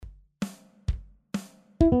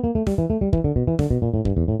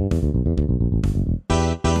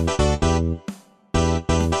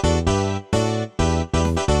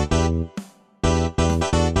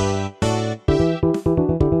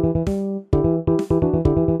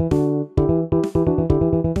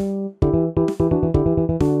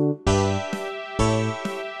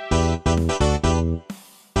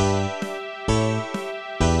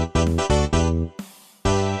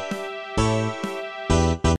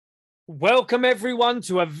Welcome everyone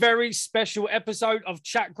to a very special episode of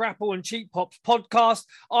Chat Grapple and Cheap Pops podcast.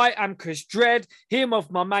 I am Chris Dredd, here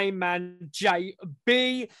with my main man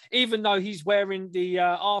JB. Even though he's wearing the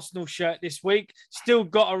Arsenal shirt this week, still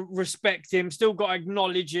got to respect him, still got to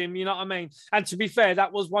acknowledge him, you know what I mean? And to be fair,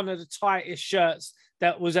 that was one of the tightest shirts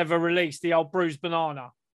that was ever released, the old Bruised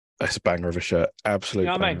Banana. That's a banger of a shirt, absolute you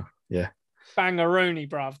know banger. I mean? Yeah. Bangaroony,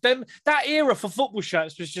 bruv. Then that era for football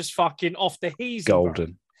shirts was just fucking off the heezy. Golden.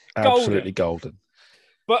 Bro. Absolutely golden.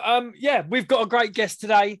 But yeah, we've got a great guest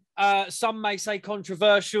today. Some may say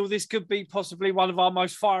controversial. This could be possibly one of our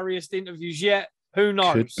most fieriest interviews yet. Who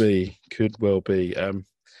knows? Could well be.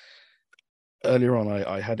 Earlier on,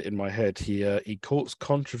 I had it in my head. He courts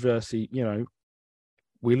controversy, you know,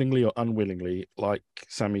 willingly or unwillingly, like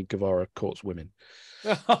Sammy Guevara courts women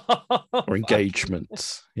or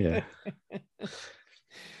engagements. Yeah.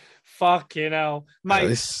 Fucking hell, mate.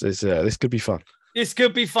 This could be fun. This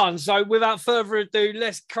could be fun. So without further ado,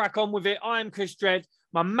 let's crack on with it. I am Chris Dredd,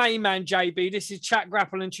 my main man JB. This is Chat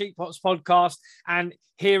Grapple and Cheap Pops podcast. And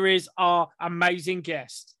here is our amazing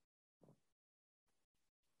guest.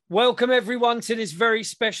 Welcome everyone to this very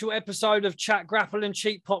special episode of Chat Grapple and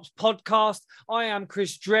Cheap Pops podcast. I am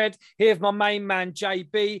Chris Dredd, here with my main man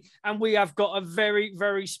JB, and we have got a very,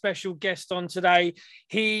 very special guest on today.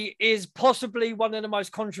 He is possibly one of the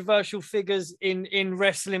most controversial figures in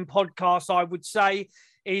wrestling podcasts, I would say.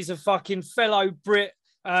 He's a fucking fellow Brit.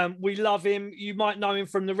 We love him. You might know him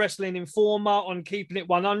from the Wrestling Informer on Keeping It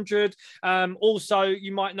 100. Also,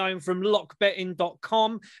 you might know him from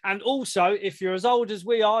lockbetting.com. And also, if you're as old as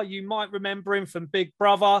we are, you might remember him from Big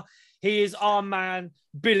Brother. He is our man,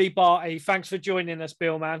 Billy Barty. Thanks for joining us,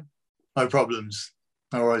 Bill, man. No problems.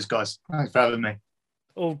 No worries, guys. Thanks for having me.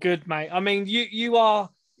 All good, mate. I mean, you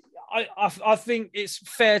are, I think it's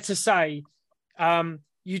fair to say,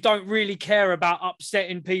 you don't really care about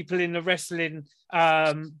upsetting people in the wrestling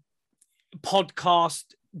podcast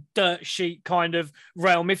dirt sheet kind of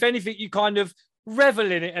realm. If anything, you kind of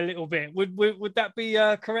revel in it a little bit. Would that be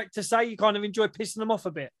correct to say? You kind of enjoy pissing them off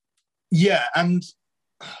a bit? Yeah, and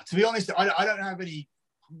to be honest, I don't have any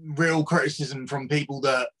real criticism from people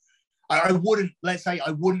that I wouldn't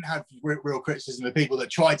have real criticism of people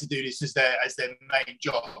that try to do this as their main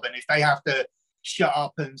job. And if they have to shut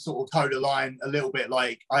up and sort of toe the line a little bit,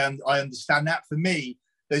 like I understand that. For me,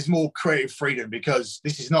 there's more creative freedom because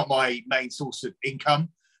this is not my main source of income.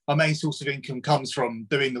 My main source of income comes from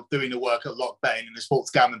doing the work at Lock Betting and the Sports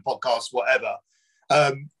Gambling podcast, whatever.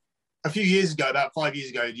 A few years ago, about 5 years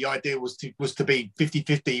ago, the idea was to be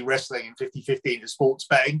 50-50 wrestling and 50-50 into sports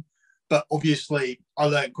betting. But obviously, I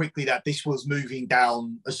learned quickly that this was moving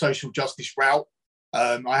down a social justice route.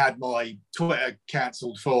 I had my Twitter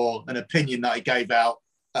cancelled for an opinion that I gave out.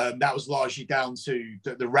 That was largely down to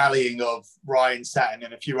the rallying of Ryan Satin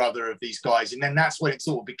and a few other of these guys. And then that's when it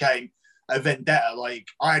sort of became a vendetta. Like,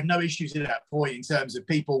 I had no issues at that point in terms of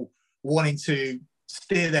people wanting to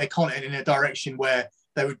steer their content in a direction where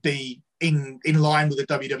they would be in line with the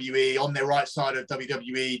WWE, on their right side of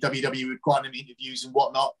WWE. WWE would grant them interviews and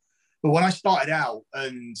whatnot. But when I started out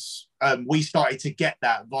and we started to get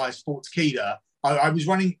that via Sportskeeda, I was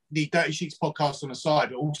running the Dirty Sheets podcast on the side,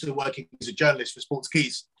 but also working as a journalist for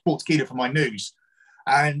Sportskeeda for my news.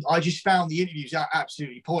 And I just found the interviews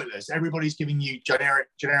absolutely pointless. Everybody's giving you generic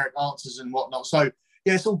answers and whatnot. So,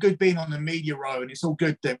 yeah, it's all good being on the media row, and it's all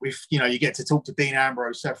good that you get to talk to Dean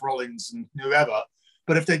Ambrose, Seth Rollins, and whoever.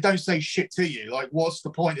 But if they don't say shit to you, like, what's the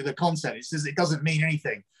point of the content? It doesn't mean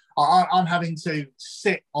anything. I'm having to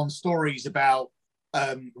sit on stories about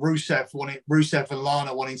Rusev and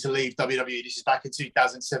Lana wanting to leave WWE. This is back in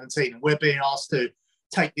 2017, and we're being asked to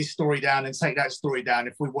take this story down and take that story down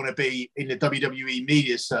if we want to be in the WWE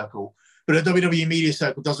media circle. But the WWE media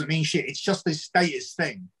circle doesn't mean shit. It's just this status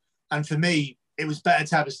thing. And for me, it was better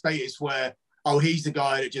to have a status where, oh, he's the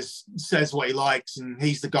guy that just says what he likes, and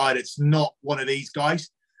he's the guy that's not one of these guys.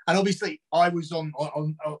 And obviously, I was on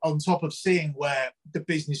top of seeing where the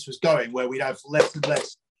business was going, where we'd have less and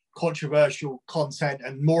less controversial content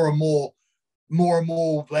and more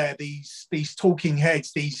where these talking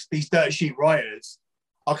heads, these dirt sheet writers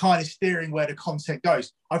are kind of steering where the content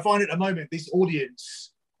goes. I find at the moment this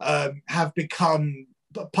audience have become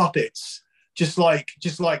puppets, just like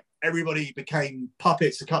everybody became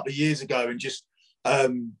puppets a couple of years ago and just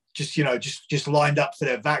lined up for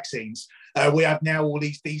their vaccines. We have now all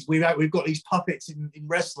we've got these puppets in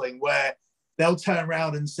wrestling where they'll turn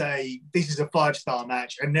around and say, this is a 5-star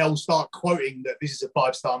match, and they'll start quoting that this is a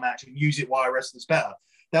 5-star match and use it why a wrestler's better.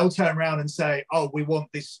 They'll turn around and say, oh, we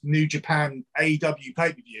want this New Japan AEW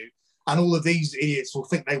pay-per-view. And all of these idiots will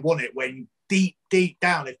think they want it when deep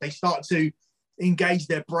down, if engage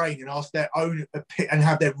their brain and ask their own and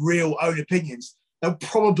have their real own opinions, they'll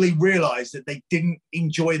probably realize that they didn't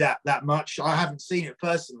enjoy that much. I haven't seen it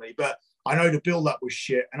personally, but I know the build-up was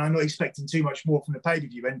shit, and I'm not expecting too much more from the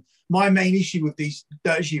pay-per-view. And my main issue with these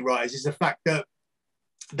Dirt Sheet writers is the fact that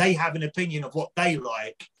they have an opinion of what they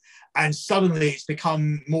like, and suddenly it's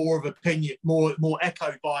become more of opinion, more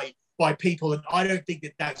echoed by people. And I don't think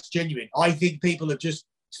that that's genuine. I think people have just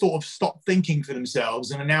sort of stopped thinking for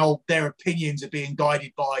themselves, and now their opinions are being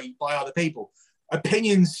guided by other people.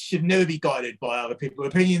 Opinions should never be guided by other people.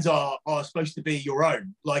 Opinions are supposed to be your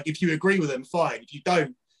own. Like, if you agree with them, fine. If you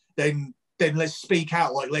don't, then let's speak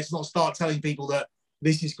out. Like, let's not start telling people that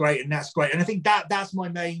this is great and that's great. And I think that's my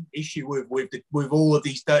main issue with all of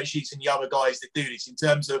these Dirt Sheets and the other guys that do this, in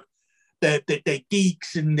terms of they're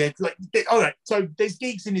geeks, and they're like, all right. So there's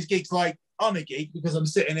geeks and there's geeks. Like, I'm a geek because I'm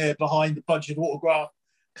sitting here behind a bunch of autographed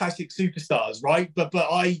classic superstars, right? But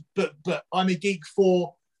I'm a geek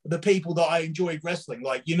for the people that I enjoyed wrestling.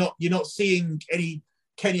 Like, you're not seeing any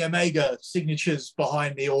Kenny Omega signatures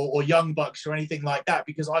behind me, or Young Bucks or anything like that,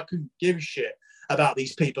 because I couldn't give a shit about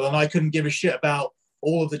these people, and I couldn't give a shit about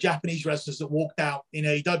all of the Japanese wrestlers that walked out in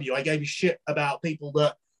AEW. I gave a shit about people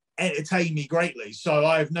that entertained me greatly. So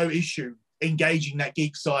I have no issue engaging that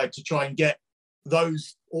geek side to try and get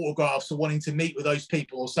those autographs, or wanting to meet with those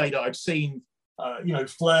people, or say that I've seen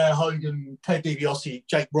Flair, Hogan, Ted DiBiase,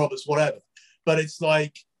 Jake Roberts, whatever. But it's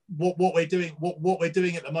like, what we're doing at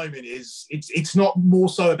the moment is it's not more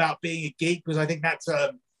so about being a geek, because I think that's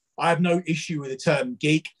I have no issue with the term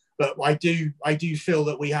geek, but I do feel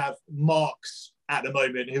that we have marks at the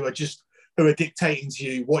moment who are dictating to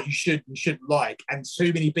you what you should and shouldn't like, and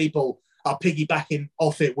too many people are piggybacking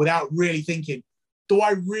off it without really thinking, do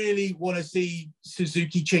I really want to see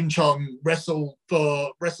Suzuki Ching Chong wrestle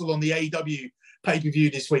on the AEW pay-per-view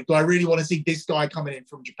this week? Do I really want to see this guy coming in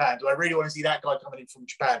from Japan? Do I really want to see that guy coming in from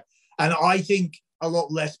Japan? And I think a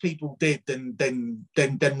lot less people did than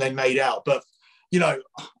they made out. But I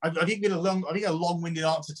think a long-winded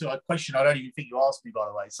answer to a question I don't even think you asked me, by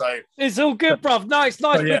the way. So it's all good, bruv. No, it's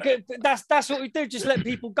nice. Yeah. That's what we do. Just let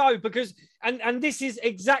people go, because and this is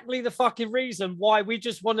exactly the fucking reason why we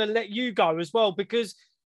just want to let you go as well, because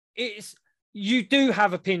you do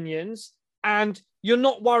have opinions, and you're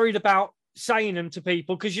not worried about saying them to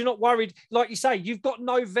people, because you're not worried. Like you say, you've got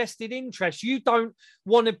no vested interest. You don't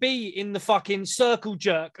want to be in the fucking circle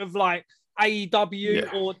jerk of like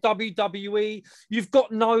AEW or WWE. You've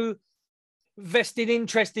got no vested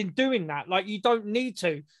interest in doing that. Like, you don't need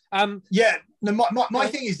to. My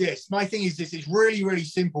thing is this. It's really, really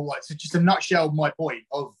simple. Like, so just a nutshell, my point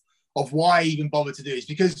of why I even bother to do this,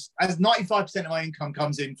 because as 95% of my income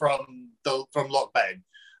comes in from lock betting,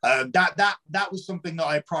 that was something that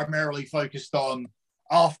I primarily focused on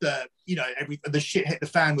after the shit hit the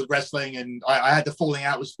fan with wrestling, and I had the falling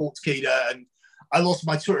out with Sportskeeda, and I lost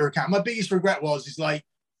my Twitter account. My biggest regret is like,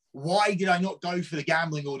 why did I not go for the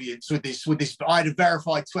gambling audience with this? I had a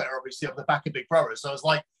verified Twitter, obviously, off the back of Big Brother. So I was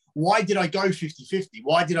like, why did I go 50-50?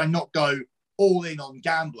 Why did I not go all in on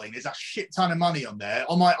gambling? There's a shit ton of money on there.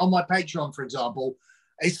 On my Patreon, for example,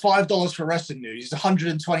 it's $5 for wrestling news. It's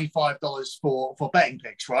 $125 for betting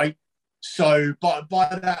picks, right? So by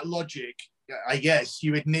that logic, I guess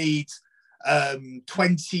you would need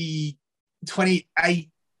 28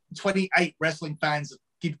 wrestling fans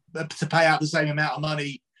to pay out the same amount of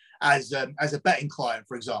money as a betting client,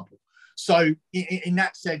 for example. So in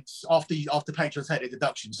that sense, after Patreon's had a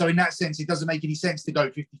deduction, so in that sense, it doesn't make any sense to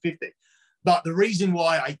go 50-50. But the reason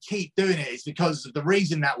why I keep doing it is because the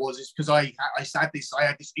reason is because I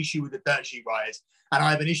had this issue with the Dirt Sheet writers, and I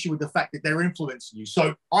have an issue with the fact that they're influencing you.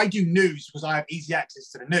 So I do news because I have easy access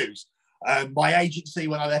to the news. My agency,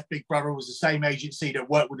 when I left Big Brother, was the same agency that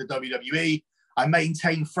worked with the WWE. I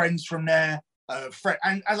maintain friends from there.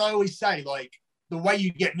 And as I always say, like, the way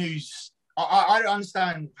you get news, I don't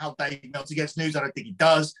understand how Dave Meltzer gets news. I don't think he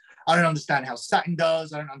does. I don't understand how Satin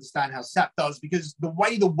does. I don't understand how Sap does, because the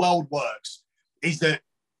way the world works is that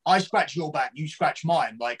I scratch your back, you scratch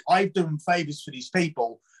mine. Like, I've done favors for these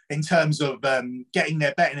people in terms of getting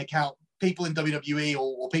their betting account, people in WWE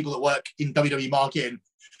or people that work in WWE marketing.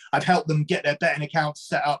 I've helped them get their betting accounts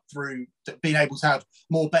set up through being able to have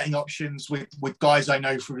more betting options with guys I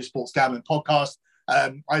know through the Sports Gambling podcast.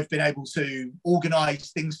 I've been able to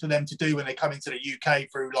organise things for them to do when they come into the UK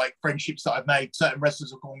through like friendships that I've made. Certain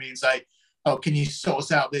wrestlers will call me and say, "Oh, can you sort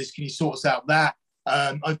us out this? Can you sort us out that?"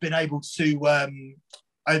 I've been able to.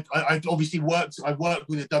 I've obviously worked. I worked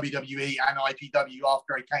with the WWE and IPW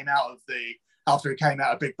after it came out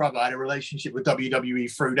of Big Brother. I had a relationship with WWE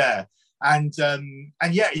through there, and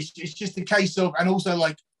yeah, it's just a case of, and also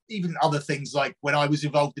like even other things like when I was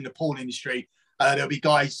involved in the porn industry. There'll be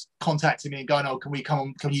guys contacting me and going, "Oh,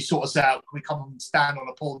 can you sort us out? Can we come and stand on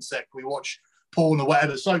a porn set? Can we watch porn or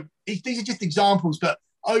whatever?" So these are just examples, but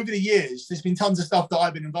over the years, there's been tons of stuff that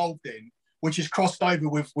I've been involved in, which has crossed over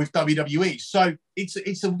with WWE. So it's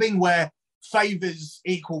a thing where favors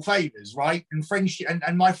equal favors, right? And friendship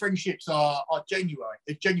and my friendships are genuine.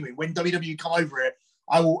 It's genuine. When WWE come over here,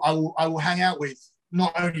 I will hang out with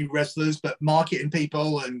not only wrestlers but marketing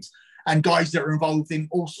people and guys that are involved in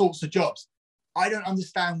all sorts of jobs. I don't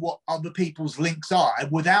understand what other people's links are. And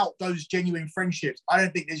without those genuine friendships, I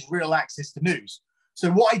don't think there's real access to news. So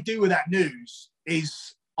what I do with that news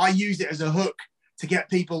is I use it as a hook to get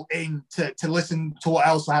people in to listen to what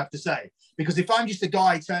else I have to say. Because if I'm just a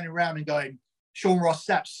guy turning around and going, Sean Ross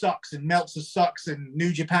Sapp sucks and Meltzer sucks and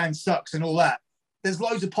New Japan sucks and all that, there's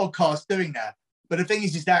loads of podcasts doing that. But the thing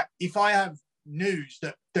is that if I have news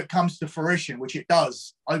that comes to fruition, which it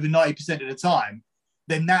does over 90% of the time,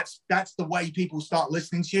 then that's the way people start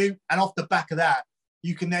listening to you. And off the back of that,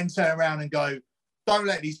 you can then turn around and go, don't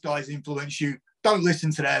let these guys influence you. Don't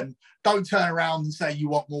listen to them. Don't turn around and say you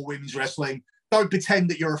want more women's wrestling. Don't pretend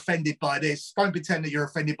that you're offended by this. Don't pretend that you're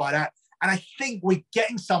offended by that. And I think we're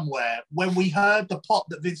getting somewhere. When we heard the pop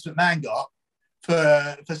that Vince McMahon got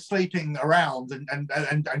for sleeping around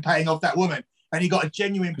and paying off that woman, and he got a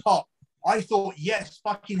genuine pop, I thought, yes,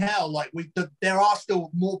 fucking hell, like there are still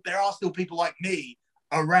people like me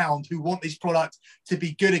around who want this product to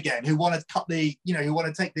be good again, who want to who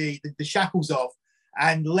want to take the shackles off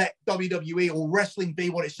and let WWE or wrestling be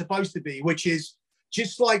what it's supposed to be, which is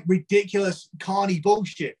just like ridiculous carny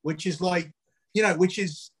bullshit, which is like, which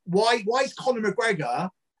is why is Conor McGregor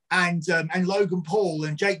and Logan Paul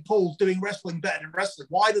and Jake Paul doing wrestling better than wrestling?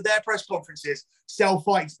 Why do their press conferences sell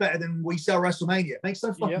fights better than we sell WrestleMania? It makes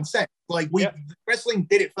no fucking sense. Like wrestling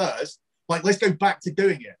did it first. Like, let's go back to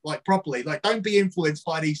doing it like properly. Like, don't be influenced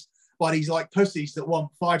by these like pussies that want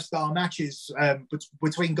 5-star matches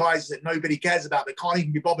between guys that nobody cares about, that can't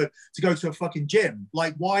even be bothered to go to a fucking gym.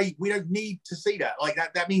 Like, why? We don't need to see that. Like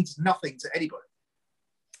that means nothing to anybody.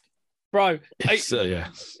 Bro,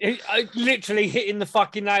 I literally hitting the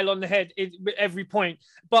fucking nail on the head at every point.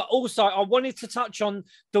 But also, I wanted to touch on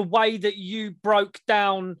the way that you broke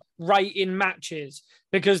down rating matches,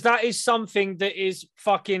 because that is something that is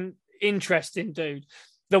fucking interesting, dude.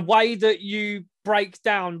 The way that you break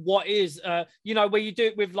down what is, where you do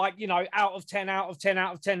it with like, out of 10, out of 10,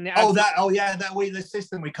 out of 10. The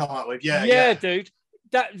system we come up with. Yeah, dude.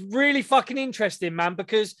 That's really fucking interesting, man,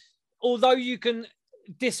 because although you can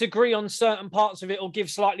disagree on certain parts of it or give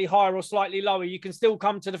slightly higher or slightly lower, you can still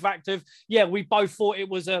come to the fact of, we both thought it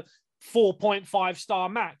was a 4.5 star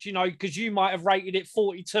match, because you might have rated it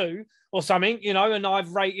 42 or something, and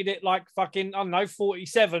I've rated it like fucking, I don't know,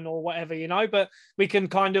 47 or whatever, but we can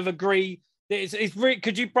kind of agree that it's really,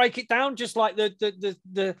 could you break it down just like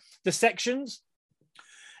the sections?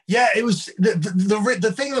 Yeah, it was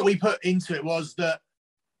the thing that we put into it was that,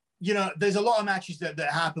 there's a lot of matches that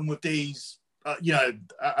happen with these,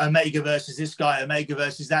 Omega versus this guy, Omega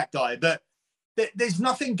versus that guy, but there's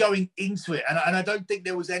nothing going into it. And I don't think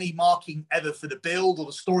there was any marking ever for the build or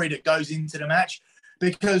the story that goes into the match,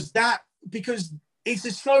 because it's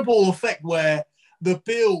a snowball effect where the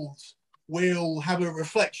build will have a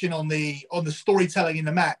reflection on the storytelling in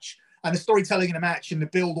the match, and the storytelling in the match and the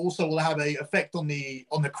build also will have an effect on the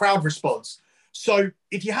crowd response. So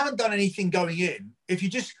if you haven't done anything going in, if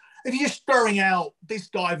you're just throwing out this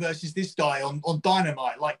guy versus this guy on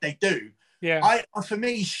Dynamite like they do, for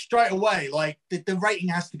me, straight away, like the rating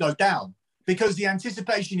has to go down, because the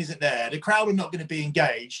anticipation isn't there. The crowd are not going to be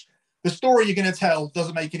engaged. The story you're going to tell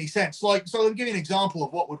doesn't make any sense. Like, so I'll give you an example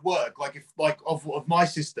of what would work. Of my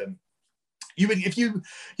system, you would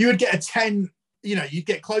get a 10. You'd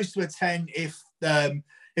get close to a 10 if the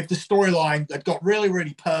storyline had got really,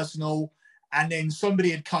 really personal, and then somebody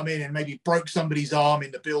had come in and maybe broke somebody's arm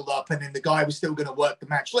in the build-up, and then the guy was still going to work the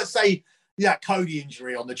match. Let's say that Cody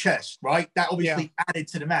injury on the chest, right? That obviously added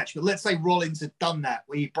to the match. But let's say Rollins had done that,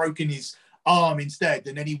 where he'd broken his arm instead,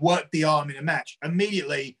 and then he worked the arm in a match.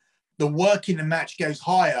 Immediately, the work in the match goes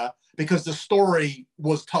higher because the story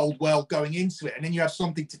was told well going into it, and then you have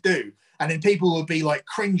something to do. And then people will be like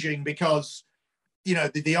cringing because,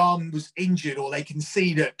 the arm was injured, or they can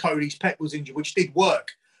see that Cody's pec was injured, which did work.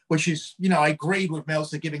 Which is, I agreed with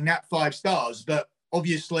Meltzer giving that 5 stars, but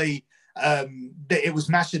obviously it was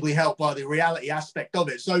massively helped by the reality aspect of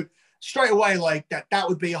it. So straight away, like that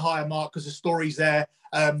would be a higher mark because the story's there.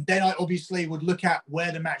 Then I obviously would look at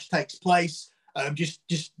where the match takes place.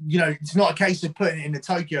 It's not a case of putting it in the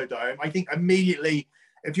Tokyo Dome. I think immediately,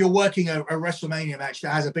 if you're working a WrestleMania match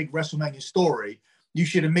that has a big WrestleMania story, you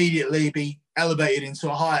should immediately be elevated into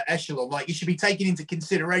a higher echelon. Like, it should be taken into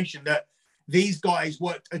consideration that these guys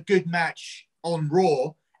worked a good match on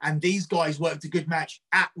Raw, and these guys worked a good match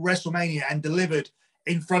at WrestleMania and delivered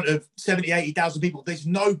in front of 70, 80,000 people. There's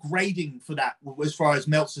no grading for that as far as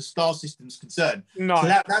Meltzer's star system is concerned. No. So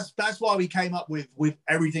that's why we came up with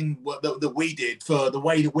everything that we did for the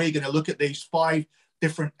way that we're going to look at these 5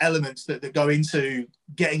 different elements that go into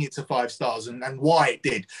getting it to 5 stars and why it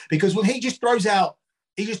did. Because when he just throws out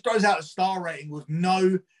a star rating with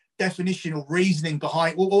no definition or reasoning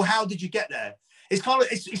behind, well, how did you get there? It's kind of,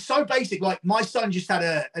 it's so basic. Like, my son just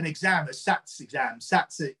had an exam, a SATs exam,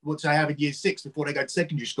 which I have in year 6 before they go to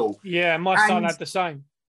secondary school. Yeah, my son had the same.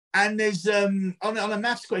 And there's on a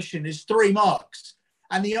maths question, there's 3 marks,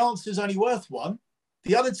 and the answer's only worth 1.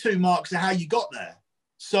 The other 2 marks are how you got there.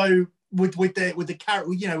 So with the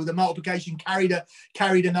carry, you know, with the multiplication, carried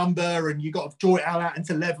a number, and you got to draw it out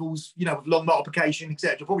into levels, you know, with long multiplication,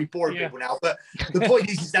 etc. Probably boring people now, but the point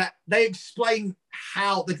is that they explain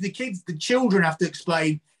how the children have to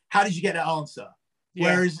explain how did you get that answer,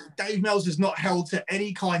 whereas Dave Meltzer's not held to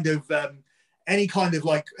any kind of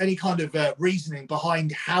reasoning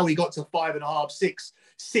behind how he got to 5.5,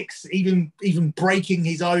 6, even breaking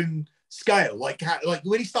his own scale. Like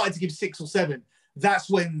when he started to give 6 or 7. That's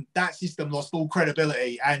when that system lost all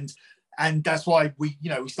credibility, and that's why we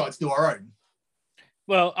started to do our own.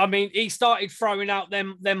 Well, I mean, he started throwing out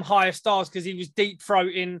them higher stars because he was deep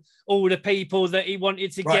throating all the people that he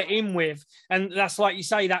wanted to get in with, and that's like you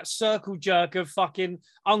say, that circle jerk of fucking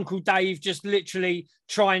Uncle Dave just literally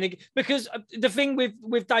trying to. Because the thing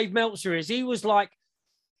with Dave Meltzer is he was like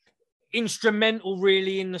instrumental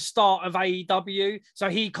really in the start of AEW, so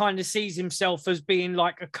he kind of sees himself as being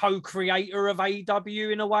like a co-creator of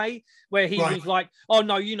AEW in a way, where he was like, oh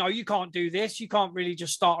no, you can't do this, you can't really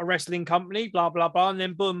just start a wrestling company, blah blah blah, and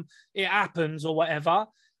then boom, it happens or whatever.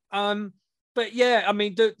 But yeah, I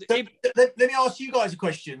mean, let me ask you guys a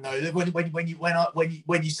question though.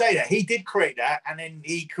 When you say that he did create that, and then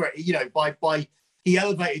he created, by he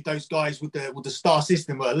elevated those guys with the star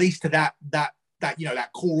system, or at least to that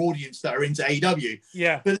core audience that are into AEW.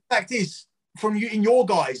 Yeah. But the fact is, in your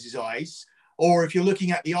guys' eyes, or if you're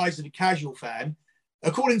looking at the eyes of a casual fan,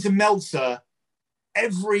 according to Meltzer,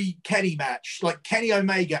 every Kenny match, like Kenny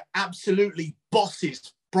Omega absolutely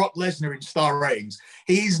bosses Brock Lesnar in star ratings.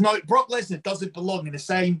 Brock Lesnar doesn't belong in the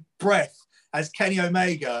same breath as Kenny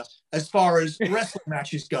Omega as far as wrestling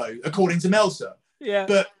matches go, according to Meltzer. Yeah.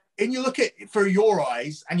 But and you look at it through your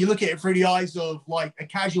eyes, and you look at it through the eyes of like a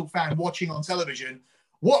casual fan watching on television,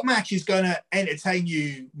 what match is going to entertain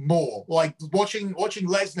you more? Like watching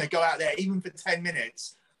Lesnar go out there even for 10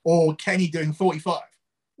 minutes, or Kenny doing 45?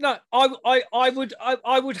 No, I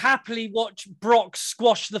would happily watch Brock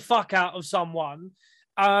squash the fuck out of someone.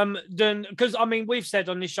 Because I mean, we've said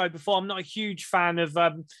on this show before, I'm not a huge fan of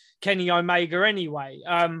Kenny Omega anyway.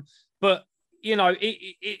 But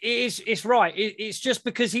it's right. It's just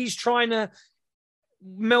because he's trying to.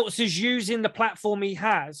 Meltzer's using the platform he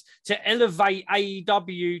has to elevate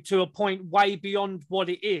AEW to a point way beyond what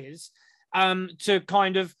it is, to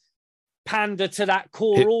kind of pander to that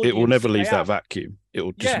core audience. It will never leave that vacuum. It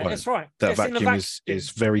will just that's right. That vacuum is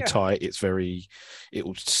very tight. It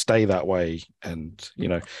will stay that way. And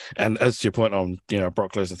and as to your point on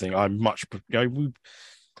Brock Lesnar thing, I'm much we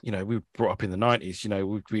were brought up in the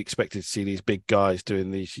 90s. We expected to see these big guys doing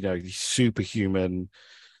these these superhuman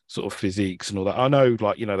sort of physiques and all that. I know,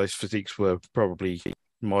 those physiques were probably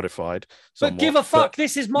modified somewhat, but give a fuck.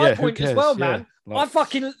 This is my point as well, man. I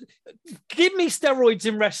fucking give me steroids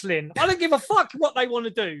in wrestling. I don't give a fuck what they want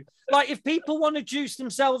to do. Like, if people want to juice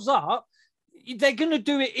themselves up, they're going to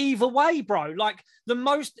do it either way, bro. Like,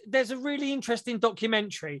 there's a really interesting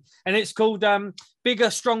documentary, and it's called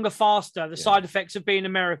Bigger, Stronger, Faster, The Side Effects of Being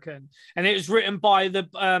American. And it was written by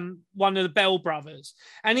one of the Bell brothers.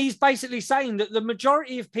 And he's basically saying that the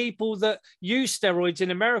majority of people that use steroids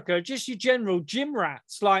in America are just your general gym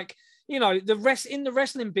rats. Like, in the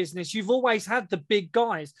wrestling business, you've always had the big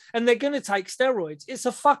guys, and they're going to take steroids. It's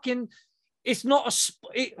not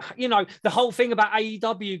the whole thing about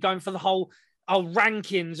AEW going for the whole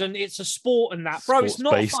rankings, and it's a sport and that, bro. It's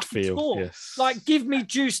not a fucking sport. Yes. Like, give me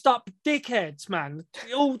juiced up dickheads, man,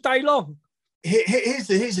 all day long. Here's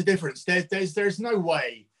the difference. There's no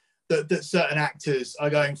way that certain actors are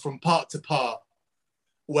going from part to part.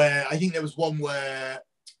 Where I think there was one where,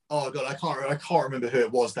 oh god, I can't remember who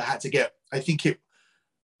it was that had to get. I think it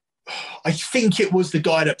was the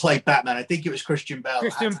guy that played Batman. I think it was Christian Bale.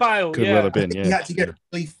 Christian Bale, could well have been. He had to get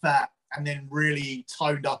really fat and then really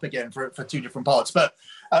toned up again for 2 different parts. But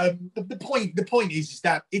the point is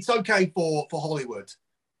that it's okay for Hollywood,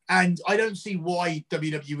 and I don't see why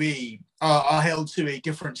WWE are held to a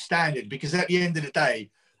different standard, because at the end of the day,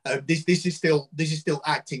 this is still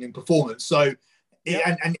acting and performance. So,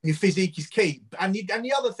 and your physique is key. And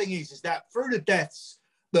the other thing is that through the deaths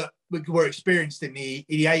that were experienced in the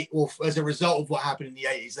 80s, or as a result of what happened in the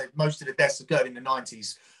 80s, that most of the deaths occurred in the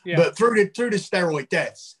 90s. Yeah. But through the steroid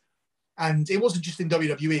deaths, and it wasn't just in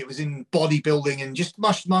WWE, it was in bodybuilding and just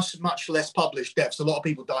much less published deaths. A lot of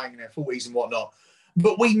people dying in their 40s and whatnot.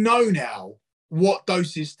 But we know now what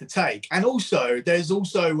doses to take, and also there's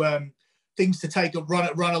also things to take and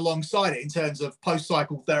run alongside it in terms of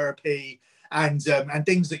post-cycle therapy and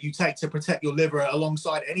things that you take to protect your liver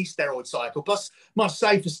alongside any steroid cycle. Plus, much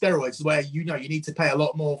safer steroids, where you need to pay a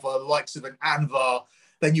lot more for the likes of an Anvar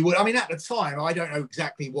than you would. I mean, at the time, I don't know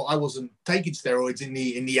exactly what, I wasn't taking steroids in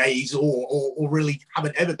the 80s or really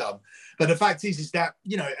haven't ever done. But the fact is that,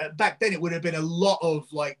 back then it would have been a lot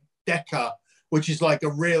of like DECA, which is like a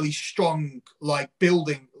really strong, like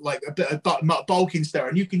building, like a bit of bulking steroid.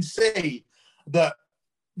 And you can see that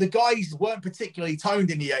the guys weren't particularly toned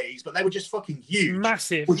in the 80s, but they were just fucking huge.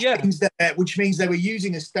 Massive, which means they were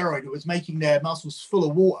using a steroid that was making their muscles full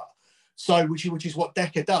of water. So, which is what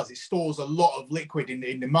DECA does. It stores a lot of liquid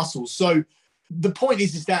in the muscles. So the point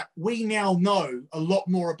is that we now know a lot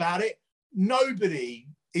more about it. Nobody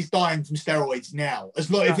is dying from steroids now, as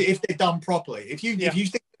long if they're done properly. If you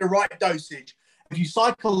stick to the right dosage, if you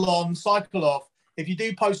cycle on, cycle off, if you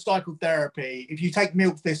do post-cycle therapy, if you take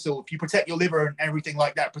milk thistle, if you protect your liver and everything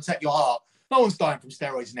like that, protect your heart, no one's dying from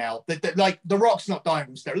steroids now. Like The Rock's not dying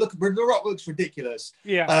from steroids. Look, The Rock looks ridiculous.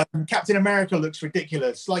 Yeah. Captain America looks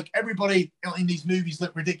ridiculous. Like everybody in these movies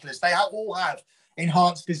look ridiculous. They all have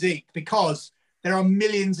enhanced physique because there are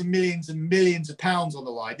millions and millions and millions of pounds on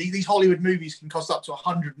the line. These Hollywood movies can cost up to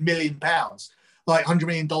 £100 million, like $100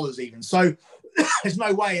 million even. So there's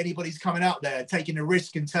no way anybody's coming out there taking a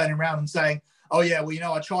risk and turning around and saying, "Oh yeah,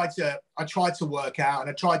 well, I tried to work out and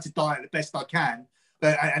I tried to diet the best I can,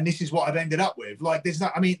 and this is what I've ended up with." Like, there's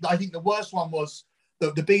not. I mean, I think the worst one was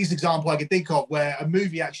the biggest example I could think of, where a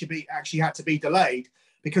movie actually had to be delayed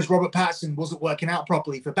because Robert Pattinson wasn't working out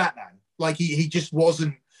properly for Batman. Like he just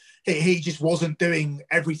wasn't. He just wasn't doing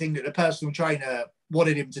everything that the personal trainer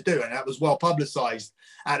wanted him to do, and that was well publicized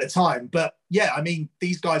at the time. But yeah, I mean,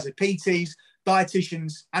 these guys are PTs,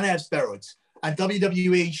 dietitians, and they have steroids. And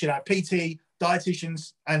WWE should have PT,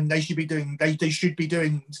 dietitians, and they should be doing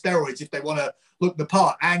steroids if they want to look the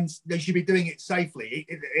part, and they should be doing it safely.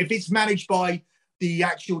 If it's managed by the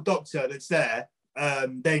actual doctor that's there,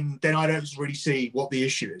 then I don't really see what the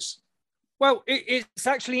issue is. Well, it's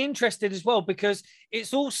actually interesting as well, because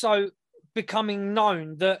it's also becoming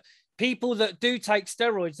known that people that do take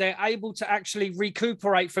steroids, they're able to actually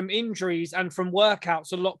recuperate from injuries and from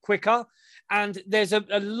workouts a lot quicker. And there's a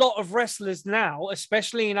lot of wrestlers now,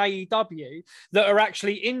 especially in AEW, that are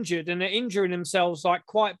actually injured and are injuring themselves like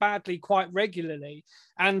quite badly, quite regularly.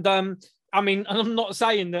 And I mean, I'm not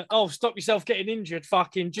saying that, stop yourself getting injured,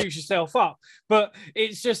 fucking juice yourself up. But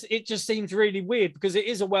it just seems really weird, because it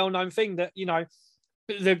is a well-known thing that,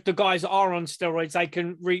 the guys that are on steroids, they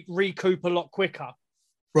can recoup a lot quicker.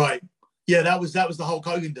 Right. Yeah, that was the Hulk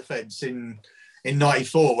Hogan defense in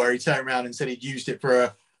 '94, where he turned around and said he'd used it for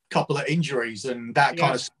a couple of injuries, and that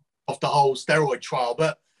kind of off the whole steroid trial.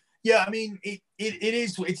 But yeah, I mean,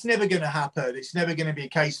 it's never going to happen. It's never going to be a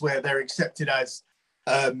case where they're accepted as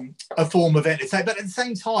a form of entertainment. But at the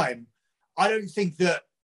same time, I don't think that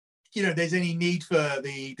there's any need for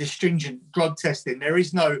the stringent drug testing. There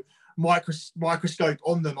is no microscope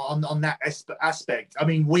on them on that aspect. I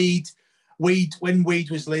mean, when weed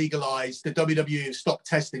was legalized, the WWE stopped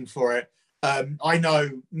testing for it. I know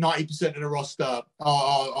 90% of the roster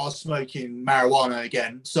are smoking marijuana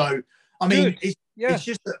again. So I mean, it's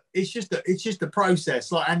just a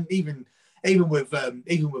process. Like, and even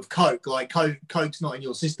with coke, like coke's not in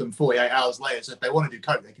your system 48 hours later. So if they want to do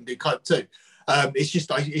coke, they can do coke too. It's just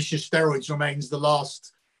steroids remains the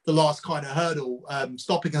last kind of hurdle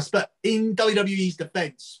stopping us. But in WWE's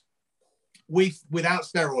defense, without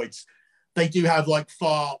steroids, they do have like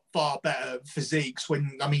far better physiques.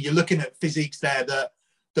 When, I mean, you're looking at physiques there that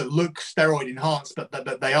look steroid enhanced, but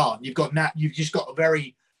they aren't. You've just got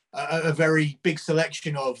a very big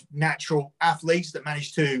selection of natural athletes that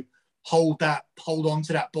manage to hold on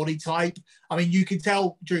to that body type. I mean, you can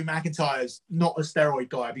tell Drew McIntyre's not a steroid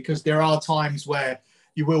guy, because there are times where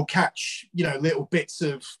you will catch, little bits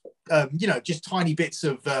of, just tiny bits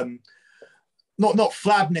of, not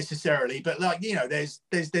flab necessarily, but like, there's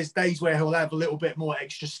days where he'll have a little bit more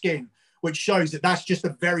extra skin, which shows that that's just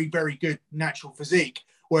a very, very good natural physique.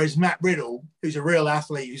 Whereas Matt Riddle, who's a real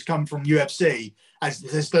athlete, who's come from UFC, does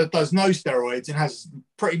no steroids and has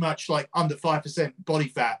pretty much like under 5% body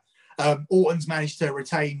fat, Orton's managed to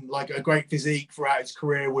retain like a great physique throughout his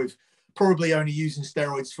career, with probably only using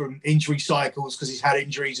steroids from injury cycles because he's had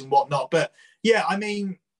injuries and whatnot. But yeah, I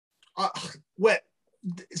mean,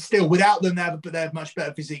 still without them, they have much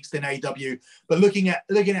better physiques than AEW. But looking at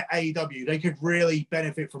AEW, they could really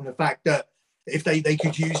benefit from the fact that if they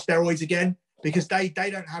could use steroids again, because they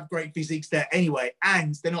don't have great physiques there anyway,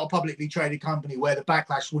 and they're not a publicly traded company where the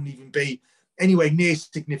backlash wouldn't even be anywhere near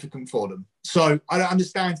significant for them. So I don't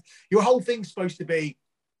understand. Your whole thing's supposed to be,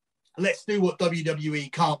 let's do what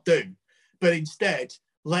WWE can't do. But instead,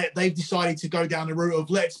 they've decided to go down the route of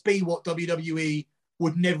let's be what WWE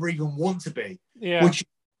would never even want to be, which is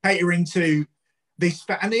catering to this.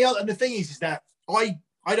 And the thing is that I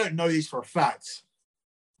don't know this for a fact,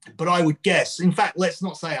 but I would guess, in fact, let's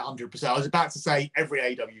not say 100%. I was about to say every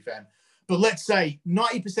AEW fan, but let's say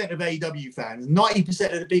 90% of AEW fans,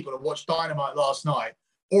 90% of the people that watched Dynamite last night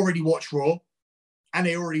already watched Raw and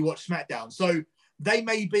they already watched SmackDown. So they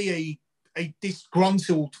may be a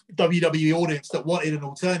disgruntled WWE audience that wanted an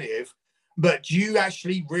alternative, but do you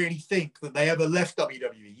actually really think that they ever left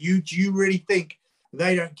WWE? Do you really think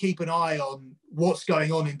they don't keep an eye on what's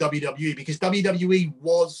going on in WWE? Because WWE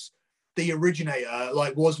was the originator,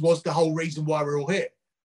 like was the whole reason why we're all here.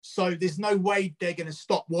 So there's no way they're going to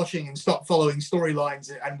stop watching and stop following storylines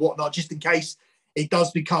and whatnot, just in case it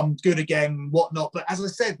does become good again and whatnot. But as I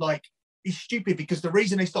said, like, it's stupid because the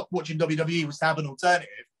reason they stopped watching WWE was to have an alternative.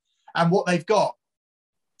 And what they've got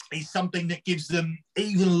is something that gives them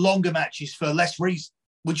even longer matches for less reason,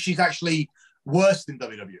 which is actually worse than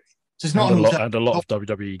WWE. So it's not and a lot of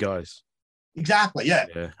WWE guys. Exactly,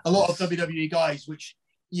 yeah. A lot of WWE guys, which,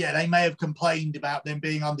 yeah, they may have complained about them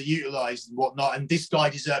being underutilized and whatnot, and this guy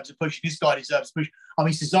deserves a push, this guy deserves a push. I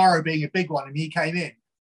mean, Cesaro being a big one, and he came in.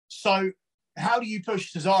 So how do you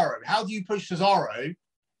push Cesaro? How do you push Cesaro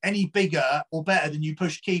any bigger or better than you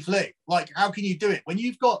push Keith Lee? Like, how can you do it when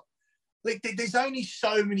you've got, like, there's only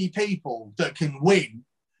so many people that can win.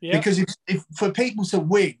 Yeah. Because if for people to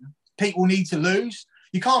win, people need to lose.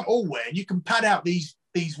 You can't all win. You can pad out these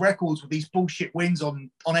records with these bullshit wins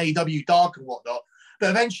on AEW Dark and whatnot.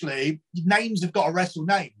 But eventually, names have got to wrestle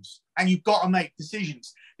names, and you've got to make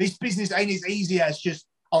decisions. This business ain't as easy as just,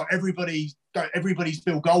 oh, everybody's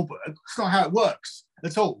Bill Goldberg. It's not how it works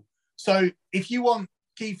at all. So if you want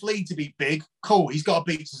Keith Lee to be big, cool, he's got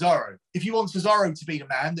to beat Cesaro. If you want Cesaro to be the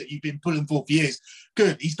man that you've been pulling for years,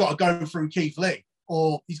 good, he's got to go through Keith Lee,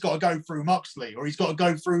 or he's got to go through Moxley, or he's got to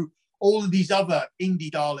go through all of these other indie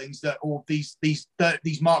darlings or these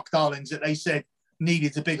Mark darlings that they said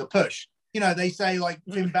needed a bigger push. You know, they say like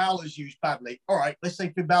Finn Balor's used badly. All right, let's say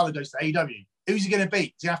Finn Balor goes to AEW. Who's he going to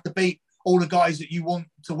beat? Does he have to beat all the guys that you want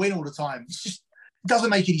to win all the time? It's just, it doesn't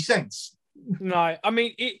make any sense. No, I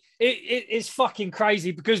mean, it's fucking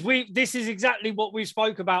crazy because this is exactly what we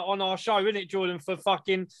spoke about on our show, isn't it, Jordan, for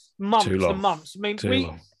fucking months and months. I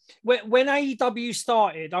mean, when AEW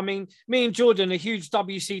started, I mean, me and Jordan are huge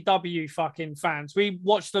WCW fucking fans. We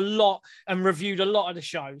watched a lot and reviewed a lot of the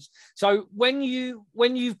shows. So when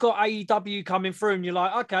you've got AEW coming through and you're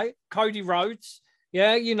like, okay, Cody Rhodes,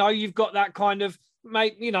 yeah, you know, you've got that kind of,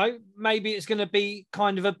 you know, maybe it's going to be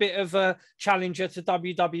kind of a bit of a challenger to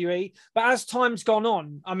WWE. But as time's gone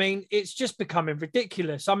on, I mean, it's just becoming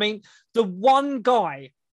ridiculous. I mean, the one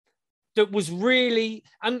guy that was really,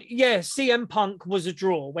 and yeah, CM Punk was a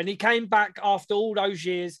draw. When he came back after all those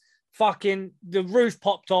years, fucking the roof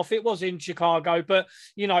popped off. It was in Chicago, but,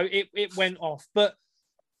 you know, it went off. But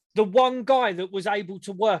the one guy that was able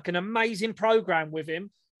to work an amazing program with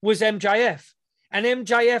him was MJF. And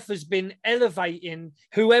MJF has been elevating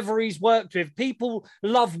whoever he's worked with. People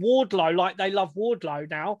love Wardlow like they love Wardlow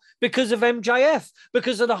now because of MJF,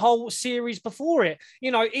 because of the whole series before it.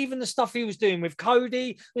 You know, even the stuff he was doing with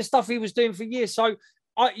Cody, the stuff he was doing for years. So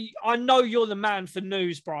I know you're the man for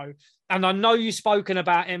news, bro. And I know you've spoken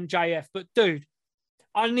about MJF, but dude,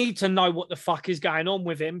 I need to know what the fuck is going on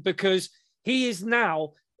with him because he is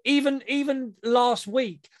now, even last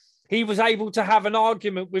week, he was able to have an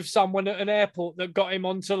argument with someone at an airport that got him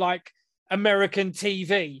onto like American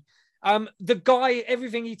TV. The guy,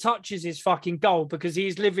 everything he touches is fucking gold because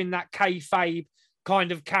he's living that kayfabe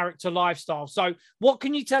kind of character lifestyle. So what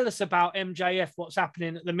can you tell us about MJF, what's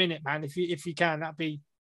happening at the minute, man? If you can, that'd be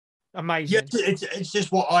amazing. Yeah, it's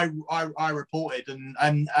just what I reported.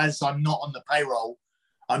 And as I'm not on the payroll,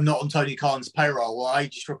 I'm not on Tony Khan's payroll. I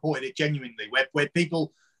just reported it genuinely where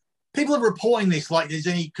people are reporting this like there's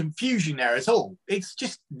any confusion there at all. It's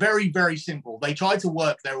just very, very simple. They tried to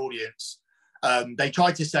work their audience. They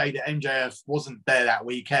tried to say that MJF wasn't there that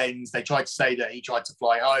weekend. They tried to say that he tried to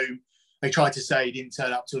fly home. They tried to say he didn't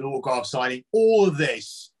turn up to an autograph signing. All of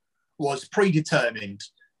this was predetermined.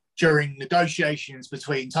 during negotiations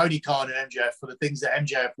between Tony Khan and MJF for the things that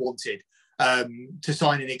MJF wanted to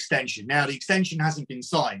sign an extension. Now, the extension hasn't been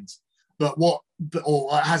signed, but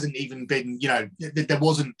hasn't even been, there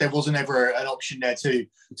wasn't ever an option there to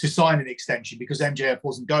sign an extension because MJF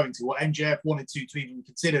wasn't going to. What MJF wanted to even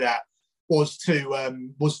consider that was to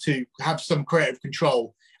have some creative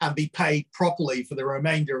control and be paid properly for the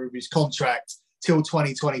remainder of his contract till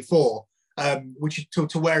 2024, which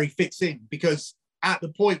to where he fits in. Because at the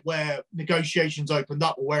point where negotiations opened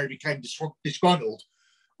up or where he became disgruntled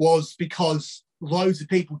was because loads of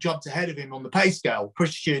people jumped ahead of him on the pay scale.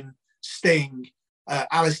 Christian, Sting,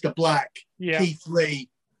 Aleister Black, Keith Lee.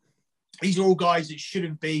 These are all guys that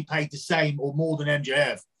shouldn't be paid the same or more than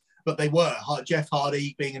MJF, but they were. Jeff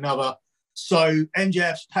Hardy being another. So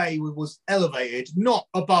MJF's pay was elevated, not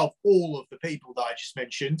above all of the people that I just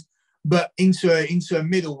mentioned, but into a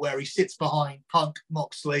middle where he sits behind Punk,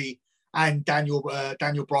 Moxley, and Daniel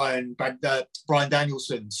Bryan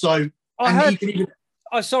Danielson. So I heard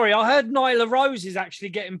Nyla Rose is actually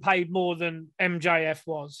getting paid more than MJF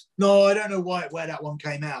was. No, I don't know where that one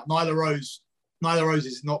came out. Nyla Rose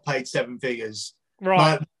is not paid seven figures.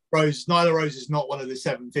 Right. Nyla Rose is not one of the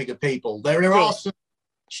seven-figure people. There are some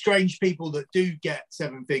strange people that do get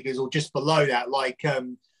seven figures or just below that, like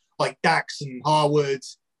Dax and Harwood,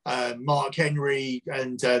 Mark Henry,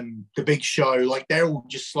 and the Big Show. Like they're all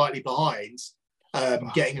just slightly behind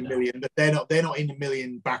getting $1 million, but they're not in the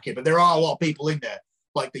million bracket. But there are a lot of people in there,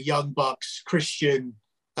 like the Young Bucks, Christian,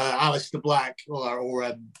 Aleister Black,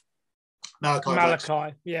 or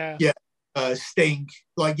Malachi. Sting.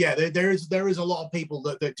 Like there is a lot of people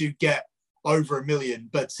that do get over $1 million,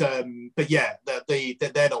 but yeah,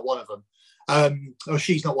 they're not one of them. Or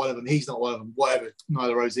she's not one of them. He's not one of them. Whatever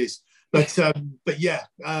Nyla Rose is. But yeah,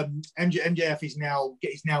 MJF is now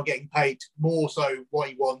getting paid more so what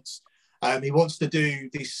he wants. He wants to do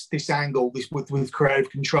this angle with creative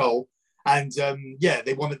control, and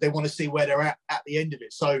they want to see where they're at the end of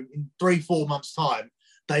it. So in 3-4 months' time,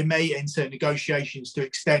 they may enter negotiations to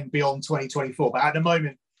extend beyond 2024. But at the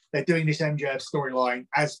moment, they're doing this MJF storyline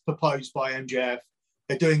as proposed by MJF.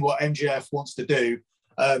 They're doing what MJF wants to do.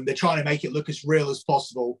 They're trying to make it look as real as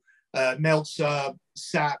possible. Meltzer,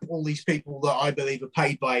 Sapp, all these people that I believe are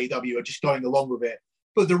paid by AEW are just going along with it.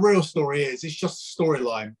 But the real story is it's just a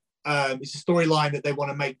storyline. It's a storyline that they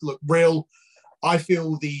want to make look real. I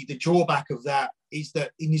feel the drawback of that is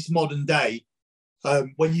that in this modern day,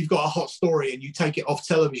 when you've got a hot story and you take it off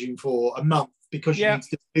television for a month because you need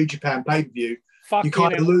to do Japan pay-per-view, you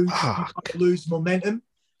kind of lose momentum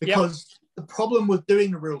because the problem with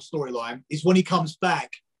doing the real storyline is when he comes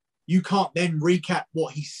back, you can't then recap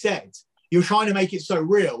what he said. You're trying to make it so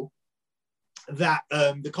real that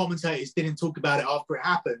the commentators didn't talk about it after it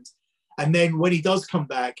happened. And then when he does come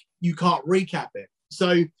back, you can't recap it.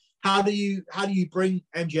 So how do you bring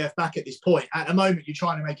MJF back at this point? At the moment, you're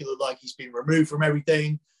trying to make it look like he's been removed from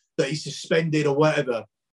everything, that he's suspended or whatever.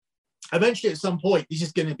 Eventually, at some point, this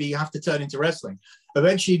is going to have to turn into wrestling.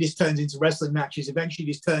 Eventually, this turns into wrestling matches. Eventually,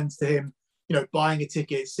 this turns to him, buying a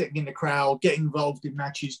ticket, sitting in the crowd, getting involved in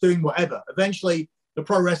matches, doing whatever. Eventually, the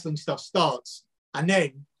pro wrestling stuff starts. And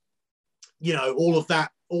then, all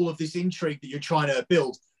of this intrigue that you're trying to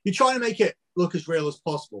build, you're trying to make it look as real as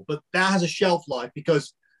possible. But that has a shelf life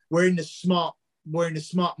because we're in the smart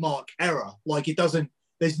mark era. Like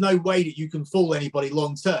there's no way that you can fool anybody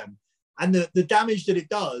long term. And the damage that it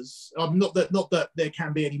does, not that there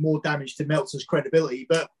can be any more damage to Meltzer's credibility,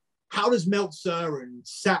 but how does Meltzer and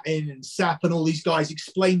Satin and Sapp and all these guys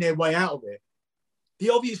explain their way out of it?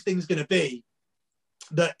 The obvious thing is going to be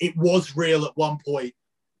that it was real at one point,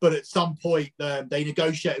 but at some point they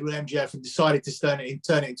negotiated with MJF and decided to turn it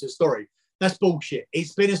into a story. That's bullshit.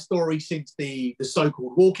 It's been a story since the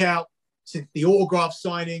so-called walkout, since the autograph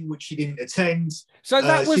signing, which he didn't attend. So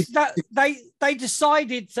that was that they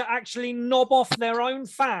decided to actually knob off their own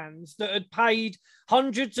fans that had paid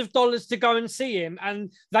hundreds of dollars to go and see him,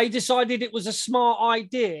 and they decided it was a smart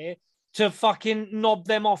idea to fucking knob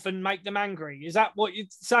them off and make them angry. Is that what you're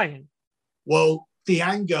saying? Well, the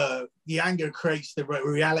anger creates the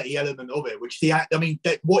reality element of it, which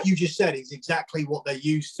what you just said is exactly what they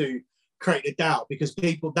used to create the doubt, because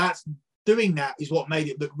people doing that is what made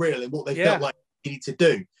it look real and what they felt like they needed to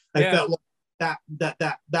do. They felt like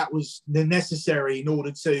that was the necessary in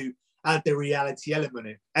order to add the reality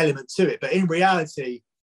element to it. But in reality,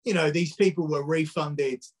 these people were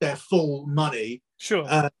refunded their full money,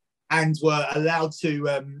 and were allowed to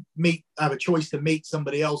have a choice to meet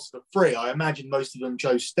somebody else for free. I imagine most of them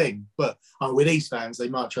chose Sting, but with these fans, they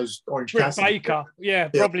might have chose Orange Cassidy. Baker,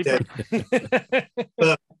 probably.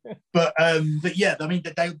 But But yeah, I mean,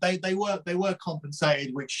 they were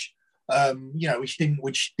compensated, which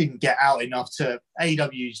which didn't get out enough to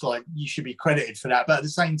AEW's like, you should be credited for that. But at the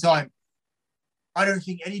same time, I don't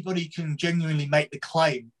think anybody can genuinely make the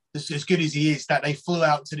claim, as good as he is, that they flew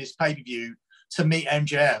out to this pay-per-view to meet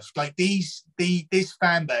MJF. Like this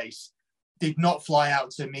fan base did not fly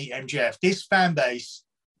out to meet MJF. This fan base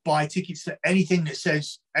buy tickets to anything that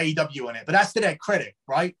says AEW on it, but that's to their credit,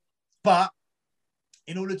 right? But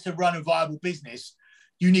in order to run a viable business,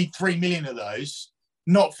 you need 3 million of those,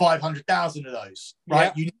 not 500,000 of those, right?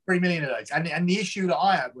 Yeah. You need 3 million of those. And the issue that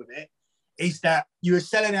I have with it is that you are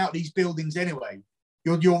selling out these buildings anyway.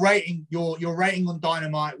 Your rating on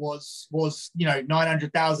Dynamite was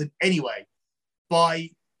 900,000 anyway.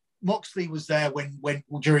 Moxley was there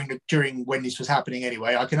during when this was happening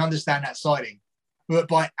anyway. I can understand that siding, but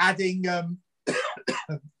by adding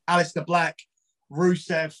Aleister Black,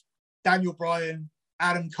 Rusev, Daniel Bryan,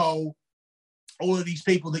 Adam Cole, all of these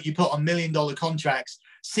people that you put on $1 million contracts,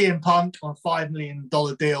 CM Punk on a $5 million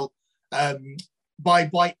deal,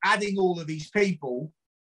 by adding all of these people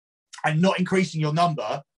and not increasing your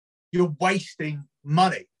number, you're wasting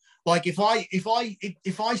money. Like if I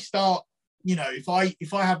start, if I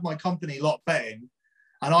have my company Lock Betting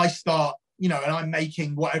and I start, and I'm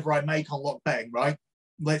making whatever I make on Lock Betting, right?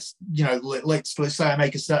 Let's say I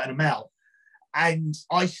make a certain amount and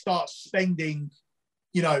I start spending,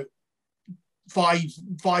 $5-6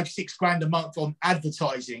 grand a month on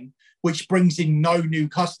advertising, which brings in no new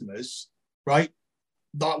customers, right?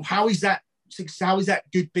 How is that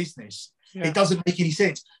good business? Yeah. It doesn't make any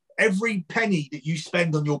sense. Every penny that you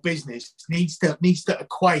spend on your business needs to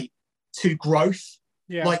equate to growth.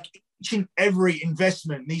 Yeah. Like each and every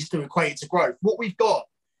investment needs to equate to growth. What we've got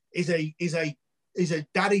is a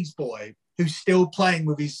daddy's boy who's still playing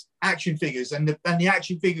with his action figures, and the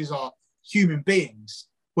action figures are human beings,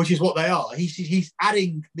 which is what they are. He's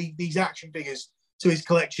adding these action figures to his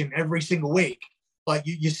collection every single week. Like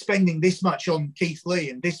you're spending this much on Keith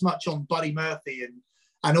Lee and this much on Buddy Murphy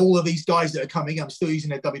and all of these guys that are coming. I'm still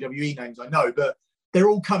using their WWE names, I know, but they're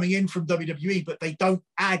all coming in from WWE, but they don't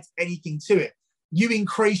add anything to it. You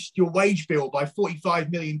increased your wage bill by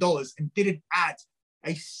 $45 million and didn't add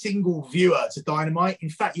a single viewer to Dynamite. In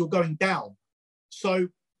fact, you're going down. So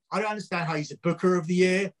I don't understand how he's a Booker of the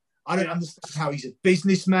Year. I don't understand how he's a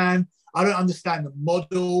businessman. I don't understand the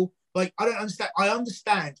model. Like, I don't understand. I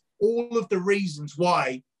understand all of the reasons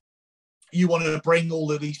why you want to bring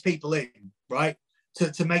all of these people in, right?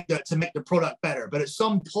 To make the product better. But at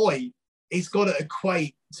some point, it's got to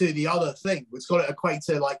equate to the other thing. It's got to equate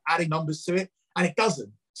to like adding numbers to it, and it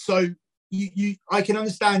doesn't. So I can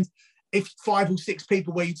understand if 5 or 6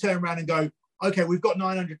 people where you turn around and go, okay, we've got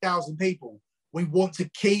 900,000 people. We want to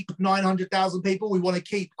keep 900,000 people. We want to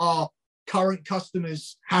keep our current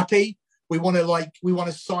customers happy. We want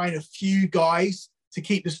to sign a few guys to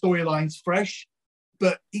keep the storylines fresh,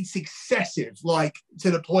 but it's excessive, like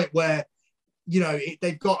to the point where,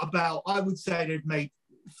 they've got about, I would say they've made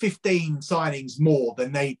 15 signings more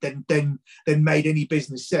than made any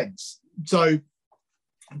business sense. So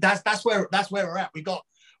that's where we're at. We've got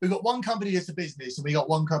one company that's a business and we got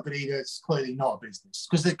one company that's clearly not a business,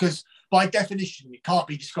 because by definition it can't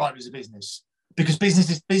be described as a business, because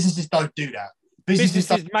businesses don't do that.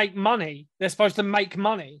 Businesses make money. They're supposed to make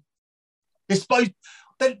money. Not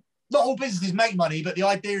all businesses make money, but the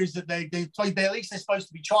idea is that they at least they're supposed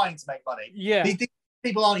to be trying to make money. Yeah. These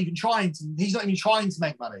people aren't even trying to. He's not even trying to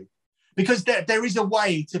make money, because there is a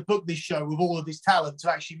way to book this show with all of this talent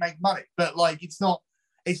to actually make money, but like it's not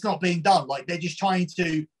being done. Like they're just trying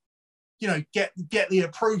to, get the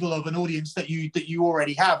approval of an audience that you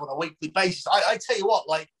already have on a weekly basis. I tell you what,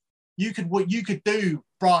 like you could do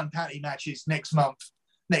bra and panty matches next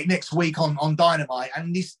next week on Dynamite,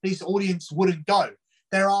 and this audience wouldn't go.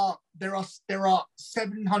 There are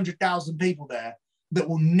 700,000 people there that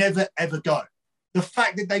will never ever go. The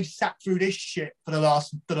fact that they've sat through this shit for the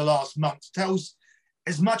last month tells,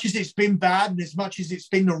 as much as it's been bad and as much as it's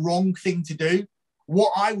been the wrong thing to do,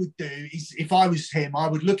 what I would do is, if I was him, I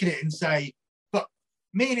would look at it and say, but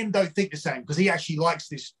me and him don't think the same, because he actually likes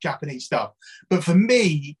this Japanese stuff. But for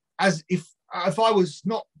me, as if I was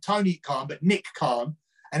not Tony Khan, but Nick Khan,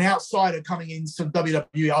 an outsider coming into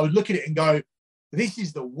WWE, I would look at it and go, this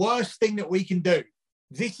is the worst thing that we can do.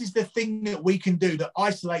 This is the thing that we can do that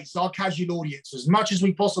isolates our casual audience as much as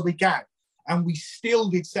we possibly can. And we still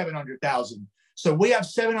did 700,000. So we have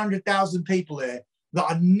 700,000 people there that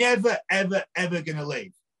are never, ever, ever going to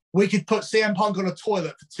leave. We could put CM Punk on a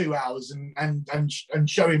toilet for 2 hours and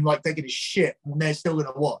show him like taking his shit, and they're still going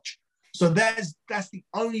to watch. So that's the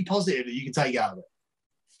only positive that you can take out of it.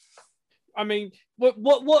 I mean,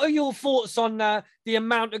 what are your thoughts on the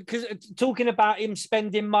amount of, because talking about him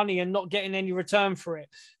spending money and not getting any return for it?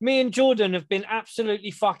 Me and Jordan have been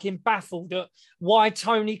absolutely fucking baffled at why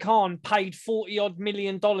Tony Khan paid $40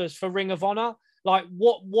 million for Ring of Honor. Like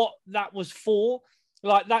what that was for.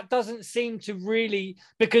 Like that doesn't seem to really,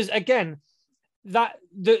 because again, that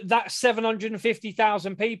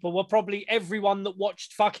 750,000 people were probably everyone that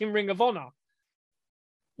watched fucking Ring of Honor.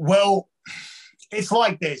 Well, it's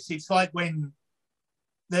like this. It's like when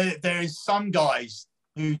there is some guys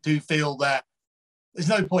who do feel that there's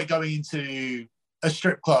no point going into a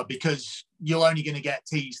strip club because you're only going to get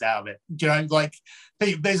teased out of it. You know, like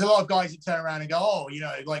there's a lot of guys that turn around and go, oh, you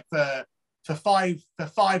know, like for five,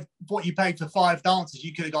 what you paid for 5 dancers,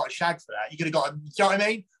 you could have got a shag for that. You could have got, do you know what I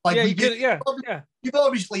mean? Like, yeah, You've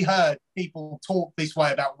obviously heard people talk this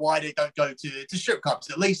way about why they don't go to strip clubs.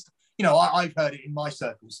 At least, you know, I've heard it in my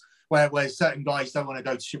circles where certain guys don't want to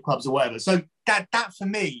go to strip clubs or whatever. So that for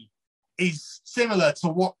me is similar to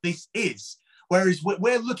what this is. Whereas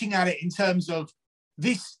we're looking at it in terms of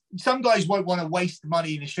this, some guys won't want to waste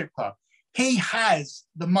money in a strip club. He has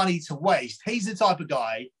the money to waste. He's the type of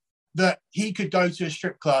guy that he could go to a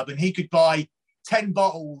strip club and he could buy 10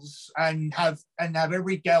 bottles and have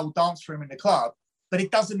every girl dance for him in the club, but it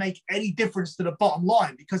doesn't make any difference to the bottom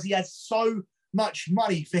line because he has so much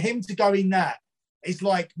money. For him to go in that, it's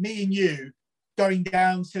like me and you going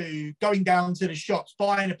down to the shops,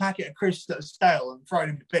 buying a packet of crisps that are stale and throwing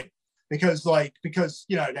them in the bin because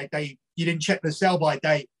you know you didn't check the sell by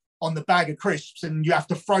date on the bag of crisps and you have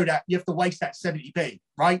to waste that 70p,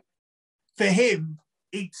 right? For him,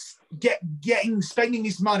 it's spending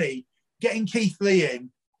his money, getting Keith Lee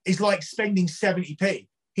in is like spending 70p.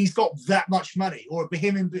 He's got that much money, or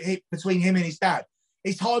between him and his dad.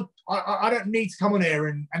 It's hard. I don't need to come on here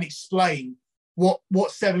and explain what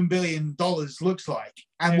 $7 billion looks like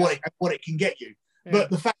and what it can get you. Yeah. But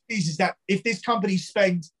the fact is that if this company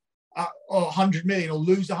spends $100 million or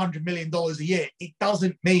lose $100 million a year, it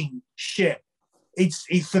doesn't mean shit. It's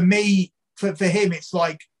for me, for him, it's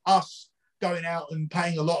like us going out and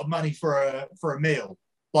paying a lot of money for a meal,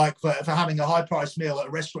 like for having a high priced meal at a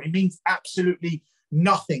restaurant. It means absolutely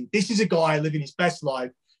nothing. This is a guy living his best life.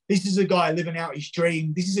 This is a guy living out his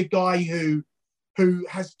dream. This is a guy who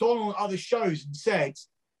has gone on other shows and said,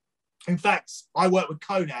 in fact, I work with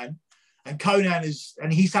Conan, and Conan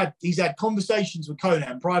he's had conversations with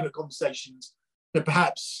Conan, private conversations that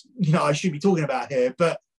perhaps, you know, I should be talking about here,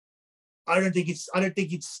 but I don't think it's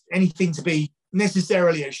anything to be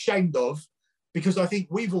necessarily ashamed of, because I think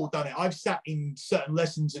we've all done it. I've sat in certain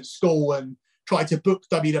lessons at school and tried to book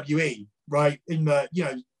WWE, right? In the, you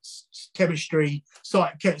know, chemistry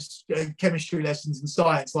lessons and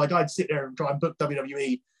science. Like I'd sit there and try and book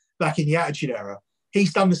WWE back in the Attitude Era.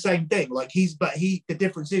 He's done the same thing. Like the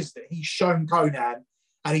difference is that he's shown Conan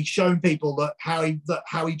and he's shown people that how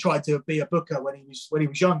he tried to be a booker when he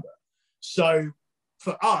was younger. So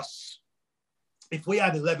for us, if we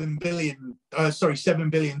had $7 billion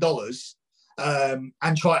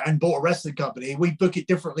and bought a wrestling company, we'd book it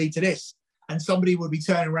differently to this. And somebody would be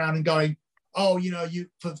turning around and going, oh, you know,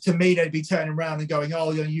 to me, they'd be turning around and going,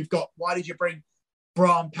 oh, you know, why did you bring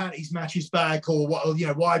bra and panties matches back? Or what, you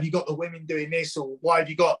know, why have you got the women doing this? Or why are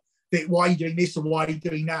you doing this? Or why are you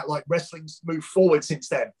doing that? Like wrestling's moved forward since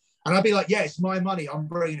then. And I'd be like, yeah, it's my money. I'm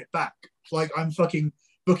bringing it back. Like I'm fucking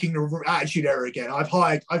booking the Attitude Era again. I've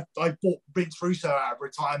bought Vince Russo out of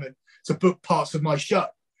retirement to book parts of my show.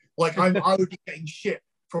 Like I would be getting shit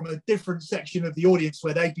from a different section of the audience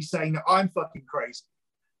where they'd be saying that I'm fucking crazy.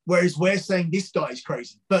 Whereas we're saying this guy's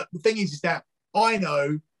crazy. But the thing is that I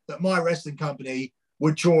know that my wrestling company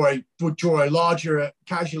would draw a larger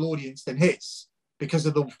casual audience than his because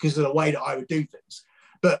of the way that I would do things.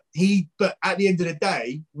 But at the end of the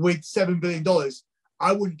day, with $7 billion,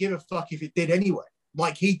 I wouldn't give a fuck if it did anyway,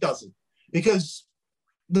 like he doesn't. Because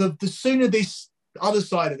the sooner this other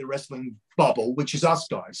side of the wrestling bubble, which is us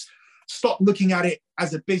guys, stop looking at it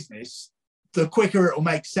as a business, the quicker it will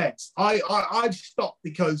make sense. I've stopped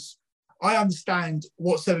because I understand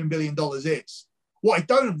what $7 billion is. What I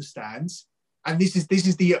don't understand, and this is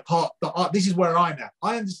the part that this is where I'm at.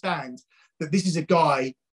 I understand that this is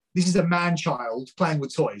a man-child playing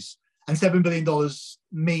with toys, and $7 billion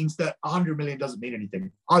means that $100 million doesn't mean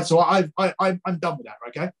anything. I'm done with that.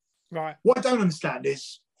 Okay. Right. What I don't understand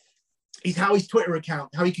is how his Twitter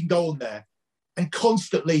account, how he can go on there and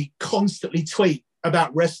constantly tweet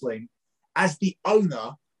about wrestling as the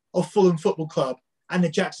owner of Fulham Football Club and the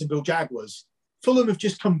Jacksonville Jaguars. Fulham have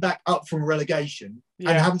just come back up from relegation and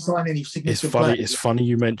haven't signed any significant players. It's funny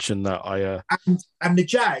you mentioned that. And the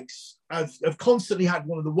Jags have constantly had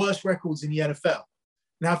one of the worst records in the NFL.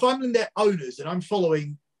 Now, if I'm in their owners and I'm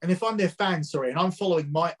following, and if I'm their fan, sorry, and I'm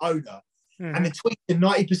following my owner, and the tweet to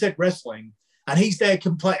 90% wrestling, and he's there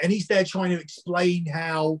and he's there trying to explain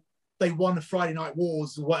how they won the Friday Night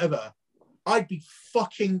Wars or whatever, I'd be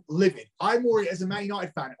fucking livid. I'm already, as a Man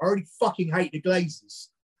United fan, I already fucking hate the Glazers,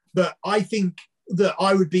 but I think that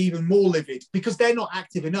I would be even more livid because they're not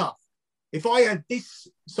active enough. If I had this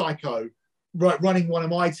psycho running one of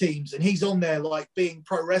my teams and he's on there like being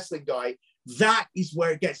pro wrestling guy, that is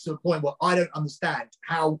where it gets to a point where I don't understand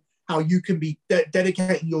how you can be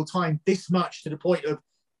dedicating your time this much to the point of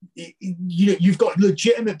you've got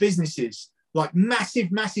legitimate businesses, like massive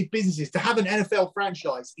businesses. To have an NFL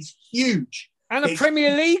franchise is huge. And a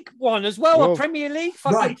Premier League one as well. Well, a Premier League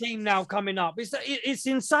fucking team now coming up. It's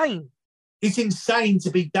insane. It's insane to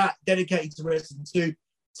be that dedicated to wrestling,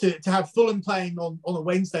 to have Fulham playing on a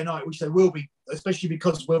Wednesday night, which they will be, especially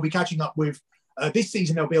because we'll be catching up with this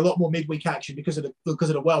season. There'll be a lot more midweek action because of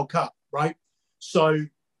the World Cup, right? So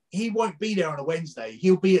he won't be there on a Wednesday.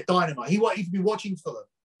 He'll be at Dynamite. He won't even be watching Fulham.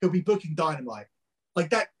 He'll be booking Dynamite. Like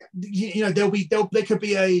that, there could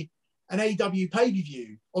be an AEW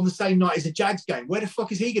pay-per-view on the same night as a Jags game. Where the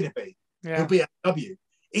fuck is he going to be? Yeah. He'll be at AEW.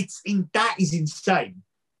 That is insane.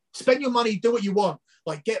 Spend your money, do what you want.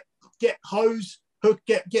 Like get hose,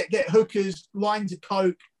 get hookers, lines of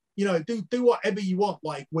coke. Do whatever you want,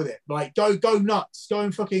 like with it. Like go nuts, go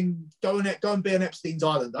and be on Epstein's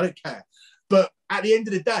Island. I don't care. But at the end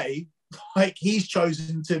of the day, like he's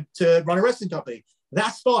chosen to run a wrestling company.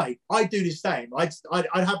 That's fine. I'd do the same. I'd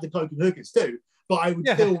have the coke and hookers too, but I would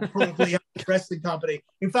still probably have a wrestling company.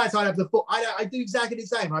 In fact, I'd have I do exactly the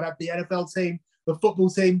same. I'd have the NFL team, the football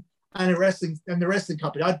team, and the wrestling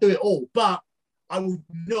company. I'd do it all, but I would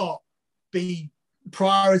not be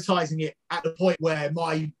prioritizing it at the point where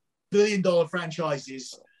my $1 billion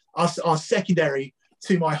franchises are secondary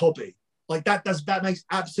to my hobby. Like that makes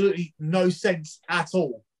absolutely no sense at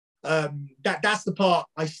all. That's the part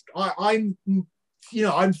I'm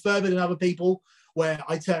further than other people where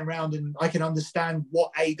I turn around and I can understand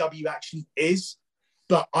what AEW actually is,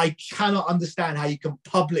 but I cannot understand how you can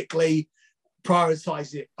publicly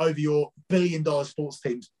prioritize it over your $1 billion sports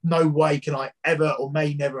teams. No way can I ever or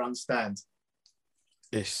may never understand.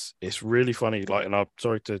 It's really funny, like, and I'm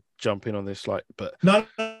sorry to jump in on this, like, but no,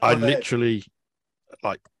 I literally,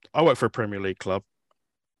 like, I work for a Premier League club,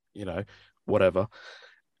 whatever,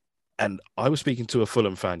 and I was speaking to a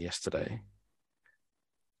Fulham fan yesterday,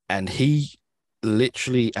 and he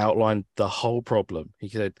literally outlined the whole problem. He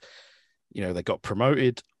said, they got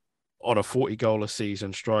promoted on a 40-goal a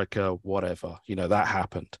season striker, whatever, that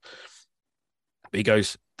happened. But he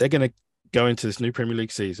goes, they're going to go into this new Premier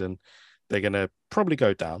League season. They're going to probably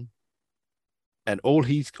go down. And all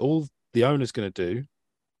the owner's going to do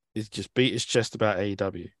is just beat his chest about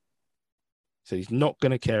AEW. So he's not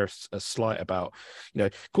going to care a slight about,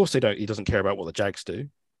 of course he doesn't care about what the Jags do.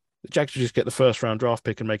 The Jags will just get the first round draft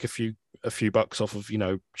pick and make a few bucks off of,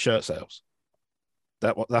 shirt sales.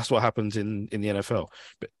 That's what happens in the NFL.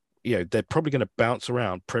 But, they're probably going to bounce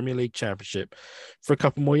around Premier League Championship for a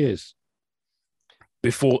couple more years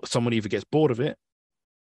before someone either gets bored of it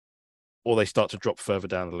or they start to drop further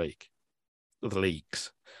down the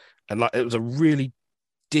leagues. And like, it was a really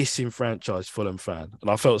disenfranchised Fulham fan,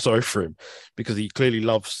 and I felt sorry for him because he clearly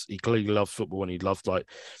loves football, and he loved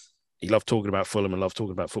talking about Fulham and loved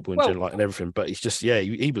talking about football in general, and everything. But he's just,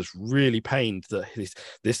 he was really pained that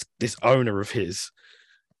this owner of his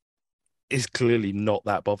is clearly not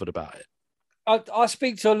that bothered about it. I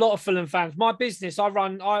speak to a lot of Fulham fans. My business, I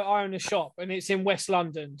own a shop, and it's in West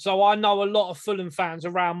London. So I know a lot of Fulham fans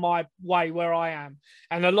around my way where I am.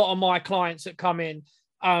 And a lot of my clients that come in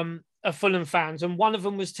are Fulham fans. And one of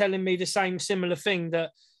them was telling me the same similar thing,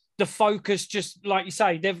 that the focus, just like you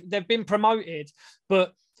say, they've been promoted,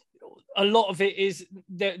 but a lot of it is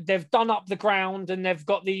they've done up the ground, and they've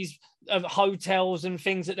got these hotels and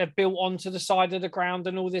things that they've built onto the side of the ground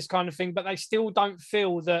and all this kind of thing. But they still don't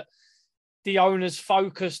feel that the owner's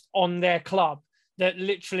focused on their club, that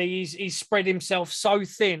literally he's spread himself so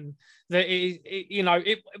thin that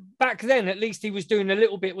back then, at least he was doing a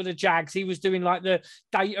little bit with the Jags. He was doing like the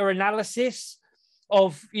data analysis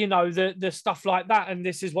of, the stuff like that. And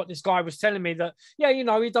this is what this guy was telling me, that,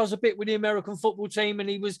 he does a bit with the American football team, and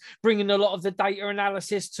he was bringing a lot of the data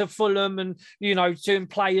analysis to Fulham and, to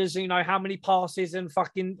players, how many passes and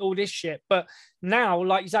fucking all this shit. But now,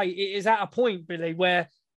 like you say, it is at a point, Billy, where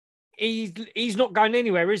he's not going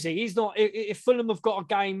anywhere, is he? He's not. If Fulham have got a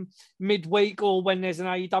game midweek or when there's an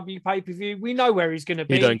AEW pay-per-view, we know where he's going to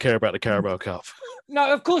be. He don't care about the Carabao Cup.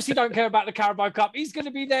 No, of course he don't care about the Carabao Cup. He's going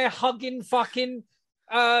to be there hugging fucking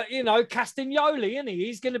Castagnoli, isn't he?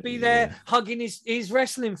 He's going to be there hugging his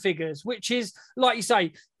wrestling figures, which is, like you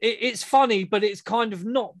say, it's funny, but it's kind of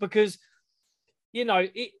not because,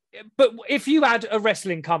 but if you had a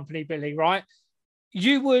wrestling company, Billy, right,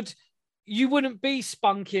 you wouldn't be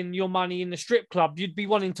spunking your money in the strip club. You'd be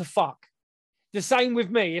wanting to fuck. The same with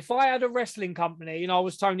me. If I had a wrestling company and I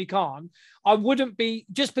was Tony Khan, I wouldn't be,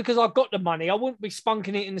 just because I've got the money, I wouldn't be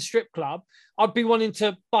spunking it in the strip club. I'd be wanting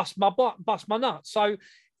to bust my nuts. So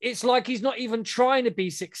it's like he's not even trying to be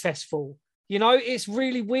successful. It's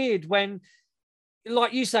really weird when,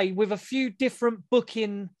 like you say, with a few different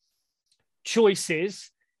booking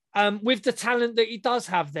choices, with the talent that he does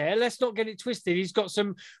have there, let's not get it twisted. He's got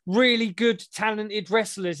some really good, talented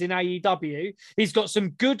wrestlers in AEW. He's got some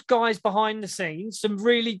good guys behind the scenes, some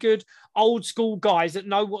really good old school guys that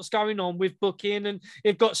know what's going on with booking. And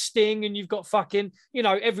you've got Sting and you've got fucking,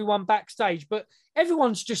 everyone backstage. But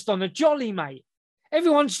everyone's just on a jolly, mate.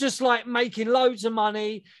 Everyone's just like making loads of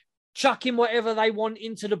money, chucking whatever they want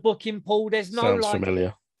into the booking pool. There's no Sounds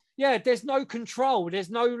familiar. Yeah, there's no control. There's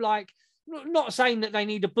no not saying that they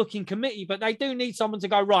need a booking committee, but they do need someone to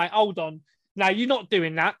go, right, hold on. Now, you're not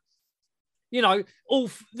doing that. All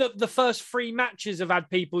the first 3 matches have had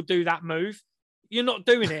people do that move. You're not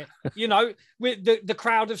doing it. With the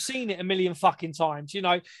crowd have seen it a million fucking times.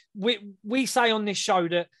 We say on this show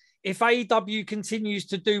that if AEW continues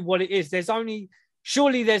to do what it is,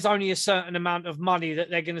 surely there's only a certain amount of money that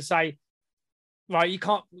they're going to say, right, you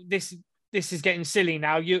can't, this is getting silly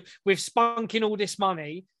now. We've spunking all this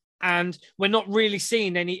money, and we're not really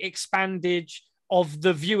seeing any expandage of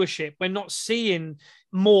the viewership. We're not seeing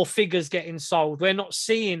more figures getting sold. We're not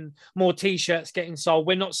seeing more T-shirts getting sold.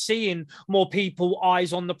 We're not seeing more people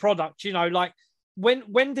eyes on the product.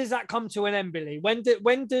 When does that come to an end, Billy? When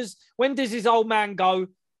does his old man go,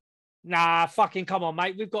 nah, fucking come on,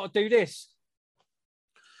 mate, we've got to do this?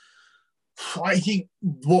 I think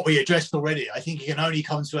what we addressed already, I think it can only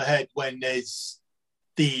come to a head when there's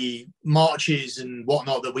the marches and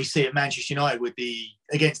whatnot that we see at Manchester United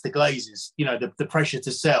against the Glazers, the pressure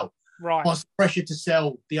to sell. Right. Once the pressure to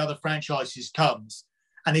sell the other franchises comes,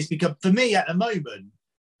 and it's become, for me at the moment,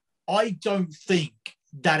 I don't think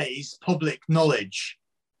that it is public knowledge.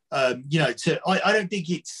 I don't think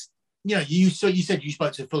it's, you said you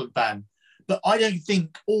spoke to a Fulham fan, but I don't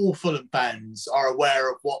think all Fulham fans are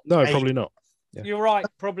aware of what. No, probably not. Yeah. You're right.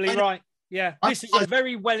 Probably right. Yeah, this is a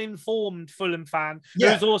very well-informed Fulham fan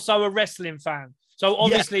who's also a wrestling fan. So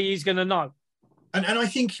obviously he's going to know. And I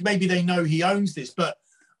think maybe they know he owns this, but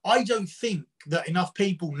I don't think that enough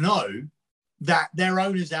people know that their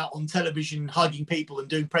owner's out on television hugging people and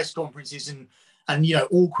doing press conferences and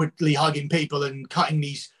awkwardly hugging people and cutting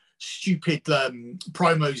these stupid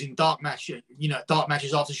promos in dark matches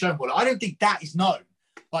after showing ball. I don't think that is known.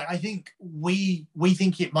 Like, I think we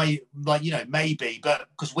think it may, maybe, but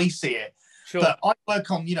because we see it. Sure. But I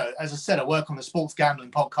work on, as I said, I work on the sports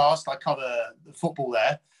gambling podcast. I cover the football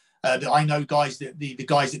there. I know guys the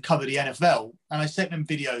guys that cover the NFL, and I sent them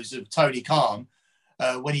videos of Tony Khan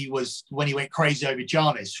when he went crazy over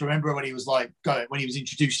Giannis. Remember when he was when he was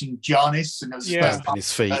introducing Giannis and there was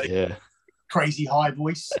his feet, crazy high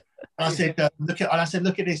voice. And I said,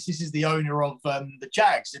 look at this. This is the owner of the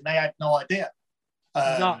Jags, and they had no idea.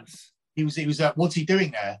 Nuts. He was what's he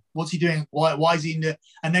doing there? What's he doing? Why is he in the?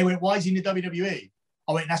 And they went, why is he in the WWE?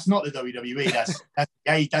 I went, that's not the WWE. That's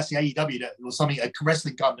the AEW or something, a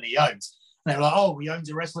wrestling company he owns. And they were like, oh, he owns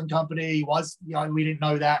a wrestling company. We didn't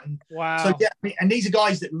know that. And wow. So and these are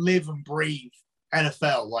guys that live and breathe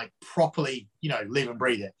NFL, like properly, live and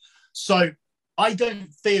breathe it. So I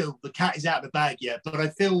don't feel the cat is out of the bag yet, but I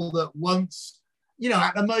feel that once,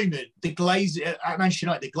 at the moment, the Glazers at Manchester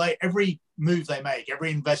United, every move they make,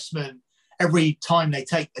 every investment, every time they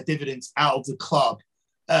take the dividends out of the club,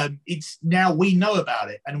 it's now we know about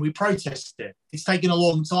it and we protest it. It's taken a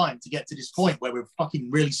long time to get to this point where we're fucking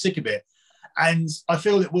really sick of it. And I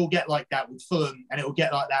feel it will get like that with Fulham, and it will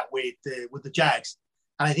get like that with the Jags.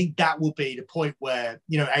 And I think that will be the point where,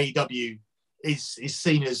 AEW is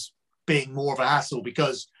seen as being more of a hassle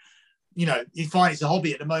because, you find it's a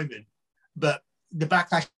hobby at the moment, but the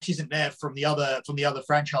backlash isn't there from the other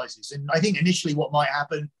franchises. And I think initially what might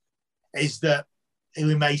happen is that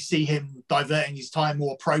we may see him diverting his time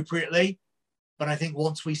more appropriately. But I think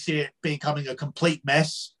once we see it becoming a complete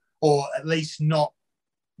mess, or at least not,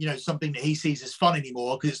 something that he sees as fun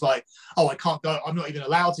anymore, because it's like, oh, I can't go, I'm not even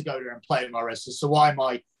allowed to go there and play with my wrestlers. So why am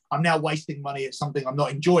I'm now wasting money at something I'm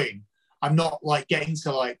not enjoying. I'm not getting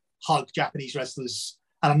to hug Japanese wrestlers,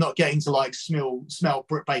 and I'm not getting to smell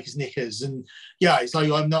Britt Baker's knickers. And it's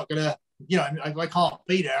like, I'm not going to, I can't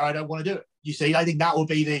be there. I don't want to do it. You see, I think that will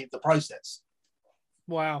be the process.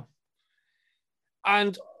 Wow.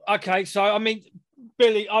 And okay, so I mean,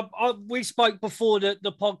 Billy, we spoke before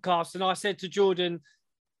the podcast, and I said to Jordan,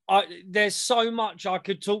 there's so much I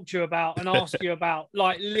could talk to you about and ask you about,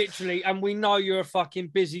 like literally. And we know you're a fucking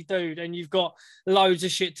busy dude, and you've got loads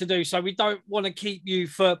of shit to do, so we don't want to keep you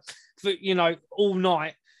for all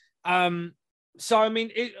night. So I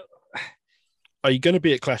mean, are you going to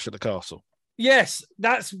be at Clash at the Castle? Yes,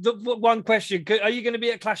 that's the one question. Are you going to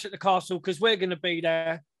be at Clash at the Castle? Because we're going to be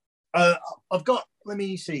there. I've got. Let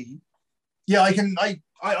me see. Yeah, I can.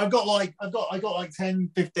 I've got like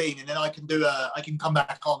 10, 15, and then I can come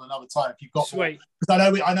back on another time if you've got. Sweet. Because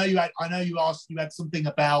I know you asked. You had something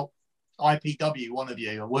about IPW, one of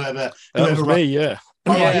you or whoever. That was me. Yeah.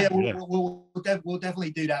 Oh, yeah. We'll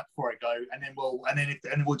definitely do that before it go, and then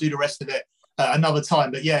we'll do the rest of it another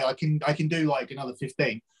time. But yeah, I can do like another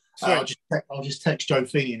 15. I'll just text Joe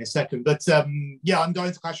Feeney in a second. But yeah, I'm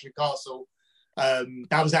going to Clash of the Castle.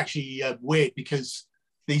 That was actually weird because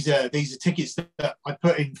these are tickets that I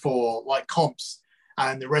put in for like comps,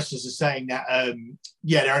 and the wrestlers are saying that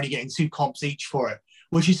they're only getting 2 comps each for it,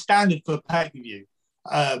 which is standard for pay-per-view.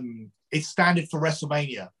 It's standard for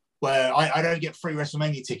WrestleMania, where I don't get free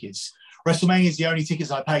WrestleMania tickets. WrestleMania is the only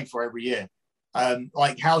tickets I pay for every year.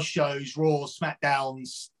 Like house shows, Raw,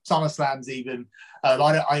 SmackDowns, SummerSlams even.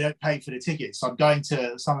 I don't pay for the tickets. I'm going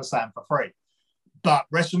to SummerSlam for free. But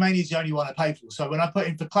WrestleMania is the only one I pay for. So when I put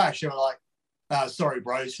in for Clash, they were like, sorry,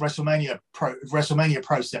 bro, it's WrestleMania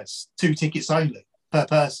process. 2 tickets only per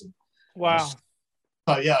person. Wow.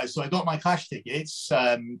 So I got my Clash tickets,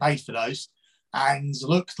 paid for those, and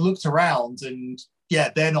looked around, and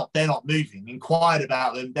yeah, they're not moving. Inquired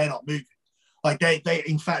about them, they're not moving. Like they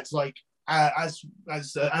in fact, like as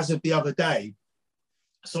of the other day,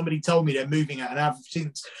 somebody told me they're moving at an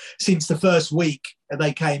average since the first week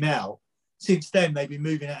they came out. Since then, they've been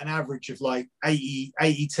moving at an average of like 80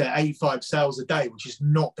 to 85 sales a day, which is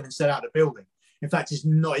not going to sell out the building. In fact, it's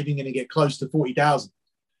not even going to get close to 40,000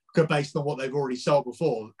 based on what they've already sold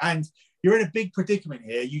before. And you're in a big predicament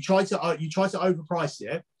here. You try to overprice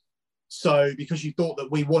it, so because you thought that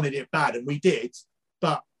we wanted it bad, and we did,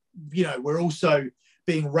 but we're also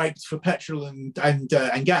being raped for petrol and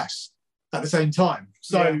gas at the same time.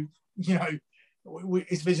 So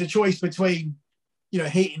if there's a choice between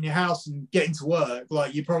heating your house and getting to work,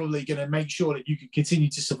 like you're probably going to make sure that you can continue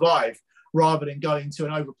to survive rather than going to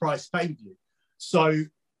an overpriced pay-per-view. So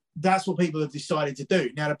that's what people have decided to do.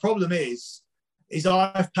 Now, the problem is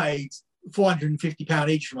I've paid £450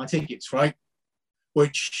 each for my tickets, right?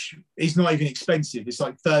 Which is not even expensive. It's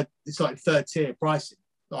like third tier pricing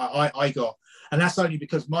I got. And that's only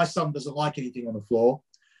because my son doesn't like anything on the floor.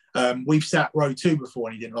 We've sat row 2 before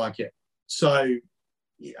and he didn't like it. So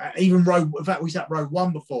even in fact, we sat row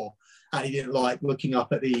 1 before and he didn't like looking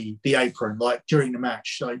up at the apron like during the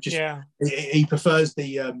match. So he prefers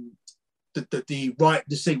the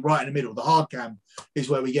seat right in the middle. The hard cam is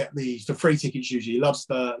where we get the free tickets usually. He loves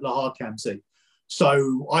the hard cam seat.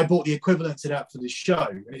 So I bought the equivalent to that for the show,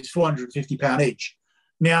 and it's £450 each.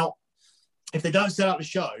 Now, if they don't sell out the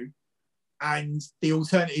show, and the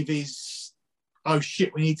alternative is, oh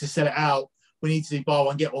shit, we need to sell it out. We need to do buy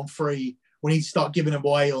one get one free. We need to start giving them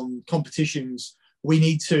away on competitions. We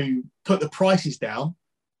need to put the prices down.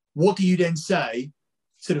 What do you then say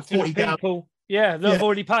to the 40,000 people? Yeah, they've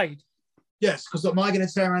already paid. Yes, because am I going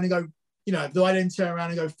to turn around and go, do I then turn around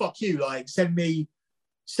and go, fuck you, like send me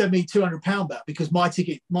 £200 back because my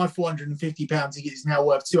 £450 ticket is now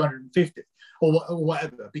worth 250 or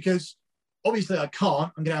whatever? Because obviously I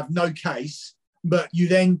can't. I'm going to have no case. But you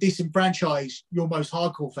then disenfranchise your most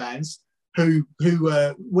hardcore fans who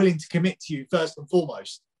are willing to commit to you first and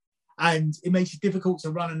foremost. And it makes it difficult to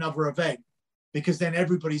run another event because then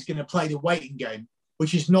everybody's going to play the waiting game,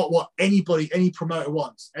 which is not what any promoter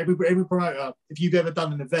wants. Every promoter, if you've ever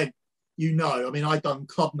done an event, I mean, I've done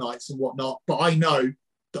club nights and whatnot, but I know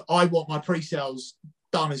that I want my pre-sales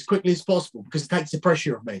done as quickly as possible because it takes the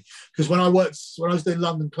pressure off me. Because when I was doing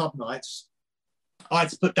London club nights, I had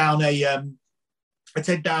to put down a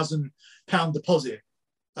 £10,000 deposit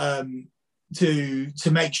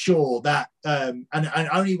to make sure that and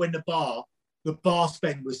only when the bar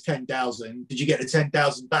spend was 10,000 did you get the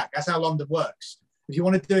 10,000 back. That's how London works. If you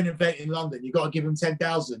want to do an event in London, you've got to give them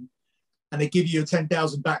 10,000 and they give you a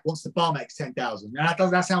 10,000 back once the bar makes 10,000. Now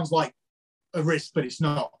that sounds like a risk, but it's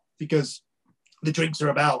not, because the drinks are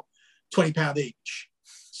about £20 each.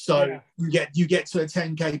 So you get to a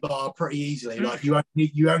 10k bar pretty easily. Like you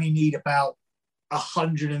only need about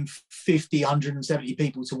 150, 170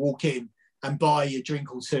 people to walk in and buy a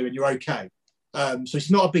drink or two, and you're okay. So it's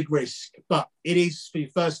not a big risk, but it is for your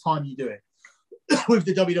first time you do it. with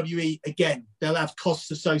the WWE, again, they'll have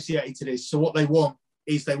costs associated to this. So what they want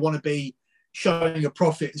is they want to be showing a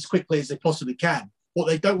profit as quickly as they possibly can. What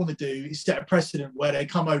they don't want to do is set a precedent where they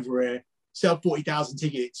come over here, sell 40,000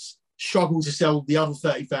 tickets, struggle to sell the other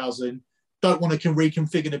 30,000, don't want to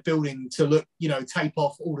reconfigure the building to look, tape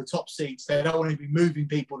off all the top seats. They don't want to be moving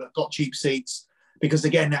people that got cheap seats because,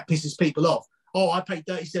 again, that pisses people off. Oh, I paid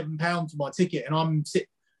 £37 for my ticket, and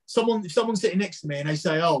if someone's sitting next to me and they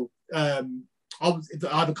say, I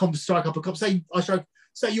have a conversation,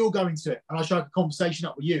 say you're going to it, and I strike a conversation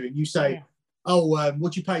up with you, and you say,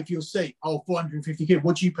 what'd you pay for your seat? Oh, 450 quid.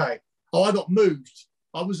 What'd you pay? Oh, I got moved.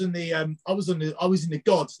 I was in the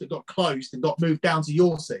gods that got closed and got moved down to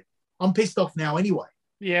your seat. I'm pissed off now anyway.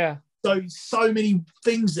 Yeah. So many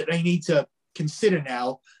things that they need to consider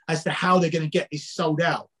now as to how they're going to get this sold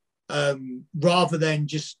out, rather than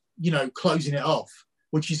just, closing it off,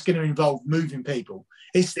 which is going to involve moving people.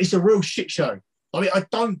 It's a real shit show. I mean, I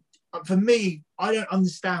don't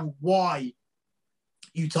understand why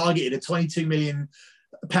you targeted a £22 million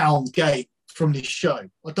gate from this show.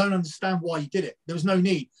 I don't understand why you did it. There was no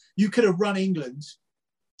need. You could have run England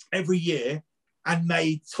every year and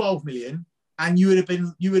made 12 million, and you would have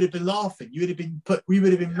been laughing. We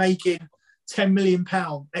would have been making £10 million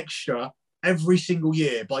extra every single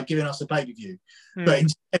year by giving us a pay-per-view. But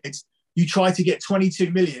instead, you try to get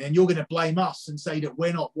 22 million, and you're going to blame us and say that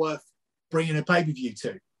we're not worth bringing a pay-per-view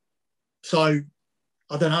to. So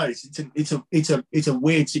I don't know. It's a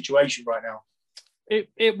weird situation right now.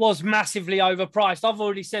 It was massively overpriced. I've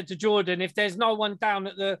already said to Jordan, if there's no one down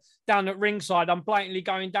at ringside, I'm blatantly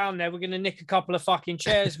going down there. We're going to nick a couple of fucking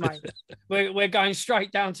chairs, mate. we're going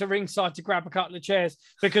straight down to ringside to grab a couple of chairs,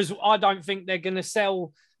 because I don't think they're going to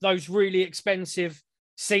sell those really expensive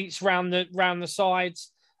seats round the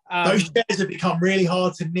sides. Those chairs have become really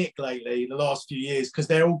hard to nick lately, the last few years, because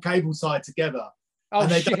they're all cable tied together. Oh,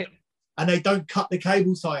 shit. And they don't cut the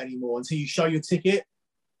cable tie anymore until you show your ticket.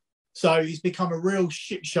 So it's become a real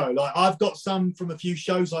shit show. Like, I've got some from a few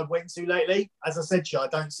shows I've went to lately. As I said to you, I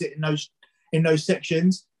don't sit in those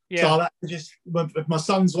sections. Yeah. So I'll have to just, if my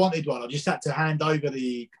son's wanted one, I just had to hand over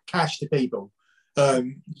the cash to people.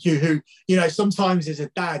 Who sometimes there's a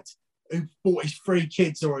dad who bought his 3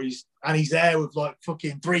 kids and he's there with like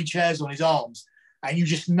fucking 3 chairs on his arms, and you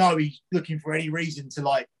just know he's looking for any reason to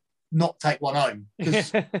like not take one home.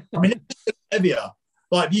 Because I mean, it's heavier.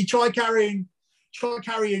 Like, if you try carrying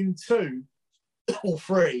 2 or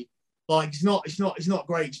 3, like it's not a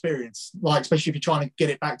great experience. Like, especially if you're trying to get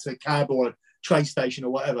it back to a cab or a train station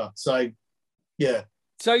or whatever. So yeah.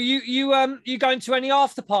 So you going to any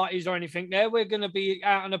after parties or anything there? We're going to be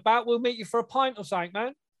out and about. We'll meet you for a pint or something,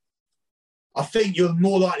 man. I think you'll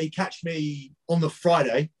more likely catch me on the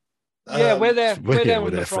Friday. Yeah, we're there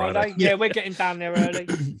on the Friday. Yeah, we're getting down there early.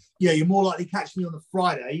 Yeah, you're more likely catch me on the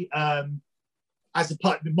Friday.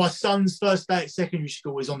 My son's first day at secondary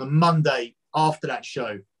school is on the Monday after that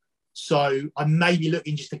show. So I may be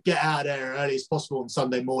looking just to get out of there early as possible on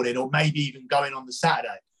Sunday morning, or maybe even going on the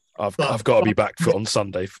Saturday. I've got to be back on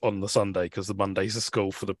the Sunday, because the Monday's a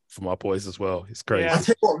school for my boys as well. It's crazy. I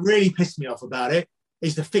tell you what really pissed me off about it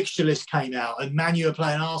is the fixture list came out, and Man U are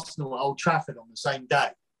playing Arsenal at Old Trafford on the same day.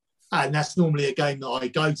 And that's normally a game that I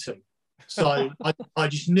go to. So I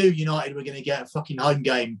just knew United were going to get a fucking home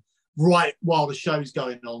game right while the show's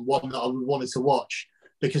going on, one that I wanted to watch.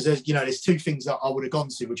 Because there's 2 things that I would have gone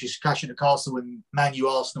to, which is Clash at the Castle and Man U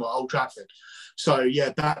Arsenal at Old Trafford. So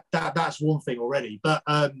yeah, that's one thing already. But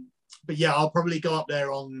yeah, I'll probably go up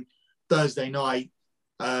there on Thursday night,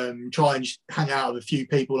 try and hang out with a few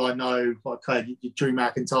people I know, like Drew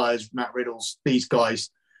McIntyre's, Matt Riddle's, these guys,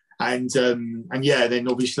 and yeah, then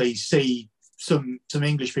obviously see some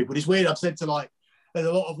English people. It's weird. I've said to there's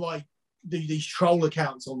a lot of these troll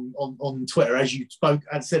accounts on Twitter, as you spoke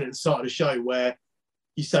and said at the start of the show, where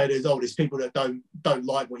you say there's people that don't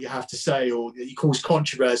like what you have to say, or it cause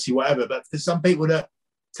controversy, whatever. But there's some people that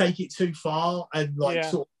take it too far and they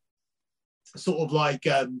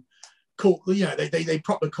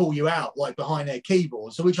proper call you out behind their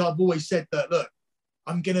keyboard. So, which I've always said that, look,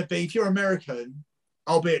 I'm gonna be, if you're American,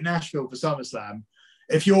 I'll be at Nashville for SummerSlam.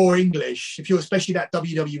 If you're English, if you're especially that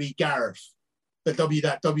WWE Gareth, that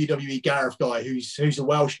WWE Gareth guy who's a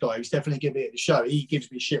Welsh guy who's definitely giving it a show, he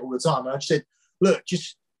gives me shit all the time. And I just said, look,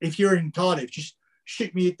 just if you're in Cardiff, just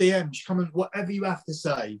shoot me a DM. Just come and whatever you have to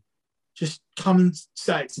say, just come and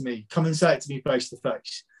say it to me. Come and say it to me face to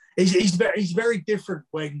face. He's very different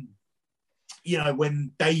when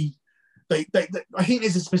they I think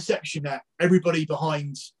there's this perception that everybody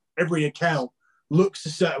behind every account looks a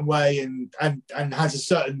certain way and has a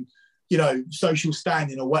certain social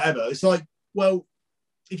standing or whatever. It's like, well,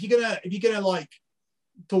 if you're gonna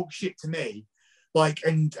talk shit to me, like,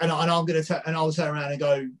 and I'm gonna and I'll turn around and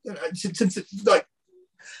go, like,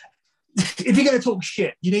 if you're gonna talk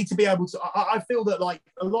shit, you need to be able to. I feel that like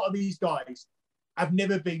a lot of these guys have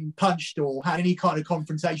never been punched or had any kind of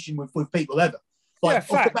confrontation with people ever. Like,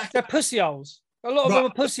 yeah, fact. They're pussy holes. A lot of them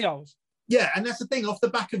are pussy holes. Yeah, and that's the thing. Off the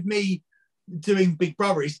back of me doing Big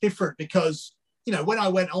Brother, it's different because, you know, when I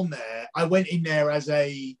went on there, I went in there as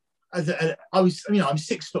I was, you know, I'm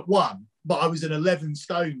 6'1", but I was an 11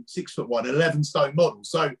 stone, 6'1", 11 stone model.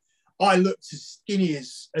 So I looked as skinny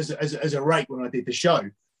as a rake when I did the show.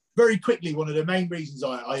 Very quickly, one of the main reasons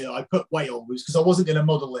I put weight on was because I wasn't going to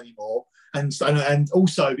model anymore, and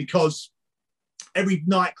also because every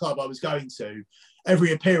nightclub I was going to,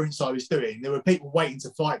 every appearance I was doing, there were people waiting to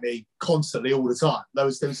fight me constantly all the time. There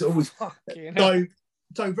was always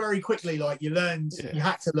so very quickly, like, you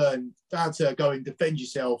had to learn how to go and defend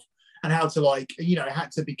yourself, and how to, like, you know,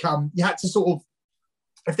 you had to sort of,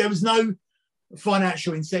 if there was no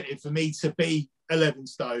financial incentive for me to be 11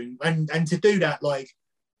 stone and to do that, like,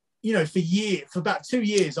 you know, for about 2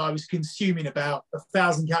 years, I was consuming about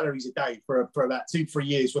 1,000 calories a day for about 2-3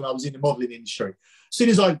 years when I was in the modeling industry. As soon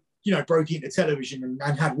as I, you know, broke into television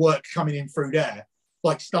and had work coming in through there,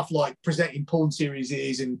 like stuff like presenting porn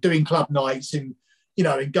series and doing club nights, and, you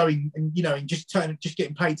know, and going and, you know, and just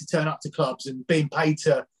getting paid to turn up to clubs and being paid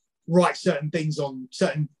to write certain things on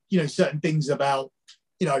certain things about,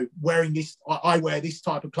 you know, wearing this, I wear this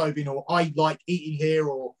type of clothing, or I like eating here,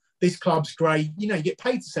 or this club's great. You know, you get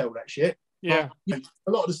paid to sell that shit. Yeah. But, you know,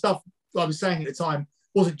 a lot of the stuff I was saying at the time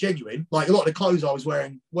wasn't genuine. Like, a lot of the clothes I was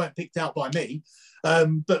wearing weren't picked out by me.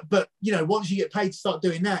 But you know, once you get paid to start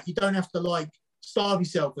doing that, you don't have to, like, starve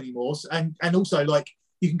yourself anymore. And also, like,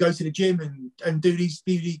 you can go to the gym and do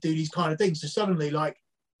these kind of things. So suddenly, like,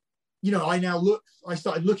 you know, I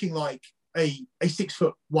started looking like a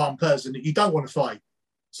 6'1" person that you don't want to fight.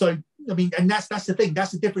 So, I mean, and that's the thing.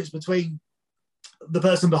 That's the difference between the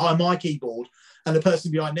person behind my keyboard and the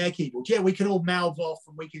person behind their keyboard. Yeah, we can all mouth off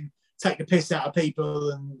and we can take the piss out of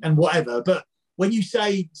people and whatever. But when you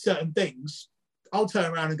say certain things, I'll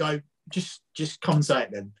turn around and go, just come and say it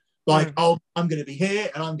then. Like, I'm going to be here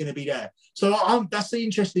and I'm going to be there. So that's the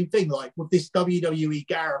interesting thing, like, with this WWE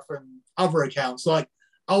Gareth and other accounts, like,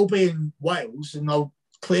 I'll be in Wales and I'll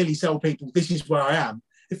clearly tell people this is where I am.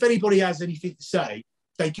 If anybody has anything to say,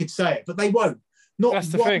 they could say it, but they won't. That's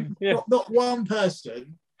the thing. Yeah. Not one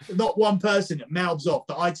person that mouths off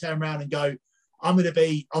that I turn around and go,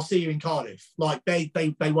 I'll see you in Cardiff. Like, they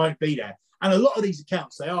won't be there. And a lot of these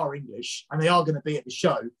accounts, they are English and they are going to be at the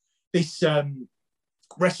show. This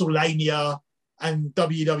WrestleMania and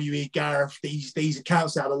WWE Gareth, these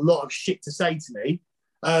accounts that have a lot of shit to say to me,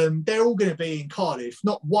 they're all going to be in Cardiff.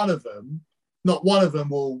 Not one of them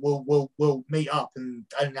will meet up and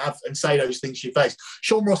say those things to your face.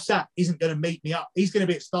 Sean Ross Sapp isn't going to meet me up. He's going to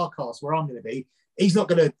be at Starcast where I'm going to be. He's not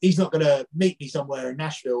going to meet me somewhere in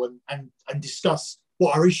Nashville and discuss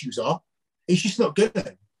what our issues are. He's just not good at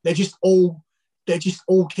it. They're just all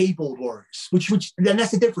keyboard warriors, which then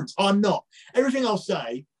that's the difference. I'm not. Everything I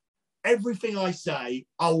say,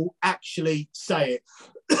 I'll actually say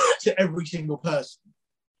it to every single person.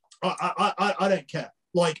 I don't care.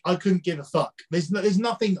 Like, I couldn't give a fuck. There's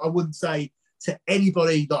nothing I wouldn't say to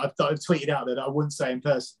anybody that I've tweeted out there that I wouldn't say in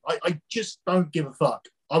person. I just don't give a fuck.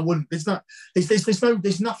 I wouldn't. There's nothing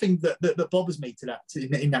that bothers me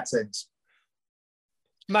in that sense.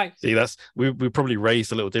 Mate. See, that's we probably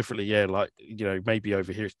raised a little differently. Yeah, like, you know, maybe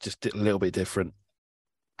over here it's just a little bit different.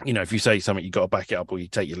 You know, if you say something, you got to back it up or you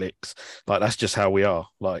take your licks. Like, that's just how we are.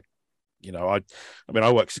 Like, you know, I mean,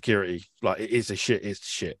 I work security. Like, it's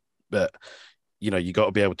shit. But, you know, you got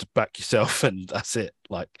to be able to back yourself, and that's it.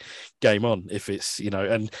 Like, game on. If it's, you know,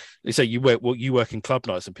 and they say you work in club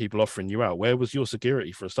nights and people offering you out. Where was your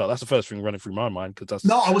security for a start? That's the first thing running through my mind, because that's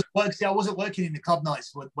no. I wasn't working in the club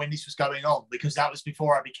nights when this was going on, because that was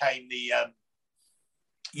before I became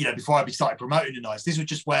before I started promoting the nights. This was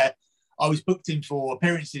just where I was booked in for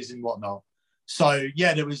appearances and whatnot. So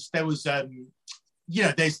yeah, there was there's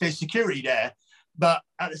security there, but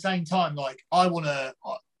at the same time, like, I want to.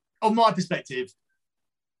 On my perspective,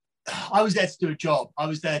 I was there to do a job. I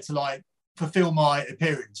was there to, like, fulfill my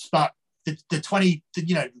appearance. But the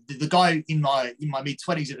guy in my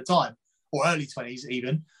mid-20s at the time, or early 20s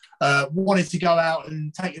even, wanted to go out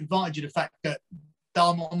and take advantage of the fact that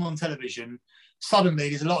I'm on television. Suddenly,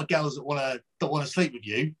 there's a lot of girls that want to sleep with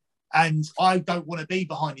you, and I don't want to be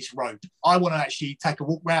behind this rope. I want to actually take a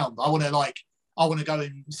walk round. I want to go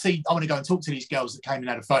and talk to these girls that came and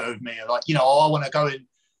had a photo of me. Like, you know, I want to go and,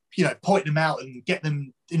 you know, point them out and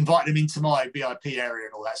invite them into my VIP area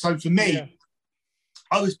and all that. So for me,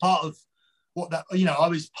 I was part of what that, I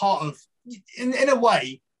was part of, in a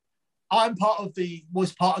way,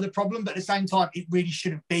 was part of the problem, but at the same time, it really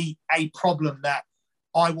shouldn't be a problem that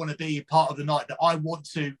I want to be a part of the night, that I want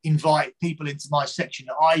to invite people into my section,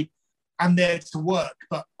 that I am there to work,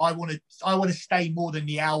 but I want to stay more than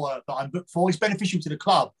the hour that I'm booked for. It's beneficial to the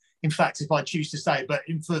club, in fact, if I choose to stay, but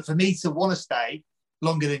for me to want to stay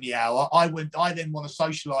longer than the hour, I then want to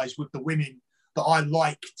socialise with the women that I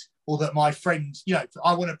liked, or that my friends,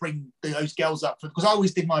 I want to bring those girls up, because I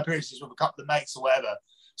always did my appearances with a couple of mates or whatever.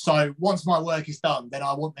 So once my work is done, then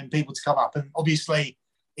I want them people to come up. And obviously,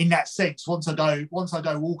 in that sense, once I go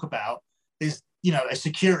walkabout, there's, a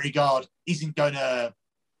security guard isn't going to,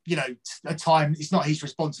 a time, it's not his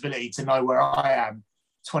responsibility to know where I am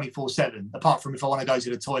 24/7, apart from if I want to go to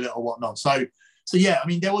the toilet or whatnot. So yeah, I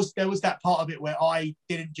mean, there was that part of it where I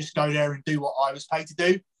didn't just go there and do what I was paid to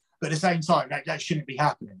do, but at the same time, that shouldn't be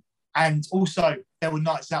happening. And also, there were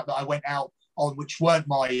nights out that I went out on which weren't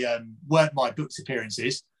my booked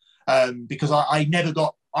appearances, because I never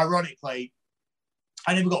got, ironically,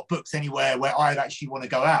 I never got booked anywhere where I'd actually want to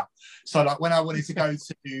go out. So like when I wanted to go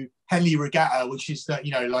to Henley Regatta, which is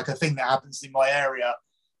like a thing that happens in my area,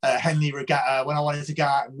 Henley Regatta, when I wanted to go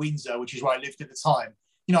out in Windsor, which is where I lived at the time,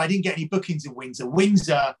 I didn't get any bookings in Windsor.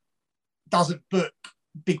 Windsor doesn't book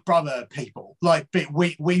Big Brother people. Like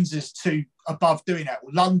Windsor's too above doing that.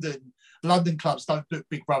 London clubs don't book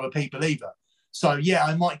Big Brother people either. So yeah,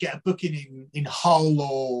 I might get a booking in Hull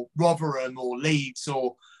or Rotherham or Leeds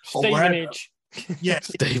or Stevenage. Yeah,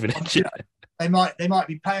 Stevenage. They might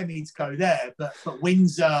be paying me to go there, but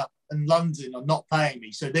Windsor and London are not paying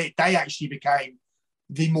me. So they actually became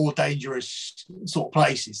the more dangerous sort of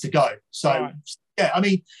places to go. So right. Yeah, I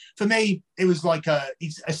mean, for me, it was like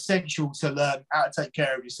it's essential to learn how to take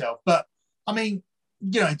care of yourself. But I mean,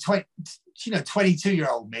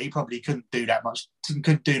 22-year-old me probably couldn't do that much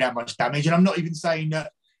damage. And I'm not even saying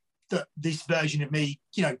that this version of me,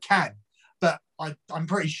 can. But I'm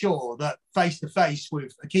pretty sure that face to face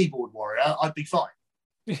with a keyboard warrior, I'd be fine.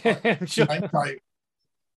 Yeah, I'm sure.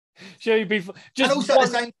 Sure, you'd be fine. And also,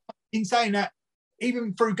 in saying that,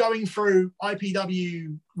 even through going through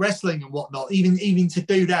IPW wrestling and whatnot, even to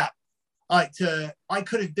do that, I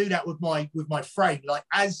couldn't do that with my frame. Like,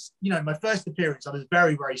 as my first appearance, I was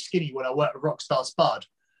very, very skinny when I worked with Rockstar Spud,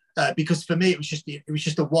 because for me it was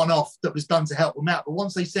just a one-off that was done to help them out. But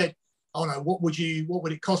once they said, "Oh no, what would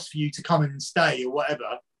it cost for you to come and stay or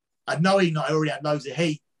whatever?" And knowing that I already had loads of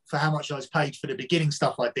heat for how much I was paid for the beginning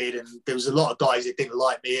stuff I did, and there was a lot of guys that didn't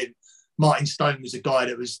like me, and Martin Stone was a guy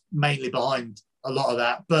that was mainly behind a lot of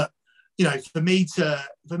that. But for me to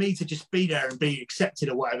just be there and be accepted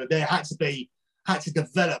or whatever, there had to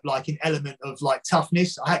develop like an element of like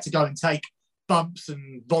toughness. I had to go and take bumps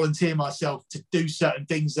and volunteer myself to do certain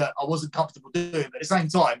things that I wasn't comfortable doing. But at the same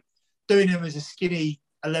time, doing them as a skinny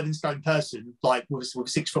 11 stone person, like with a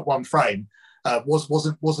 6'1" frame,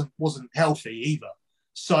 wasn't healthy either.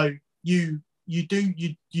 So you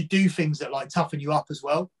do things that like toughen you up as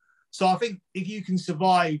well. So I think if you can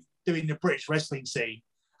survive doing the British wrestling scene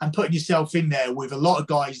and putting yourself in there with a lot of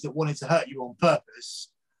guys that wanted to hurt you on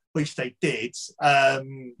purpose, which they did,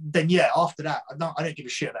 then yeah, after that, I don't give a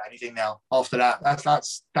shit about anything now. After that,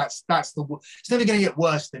 that's it's never going to get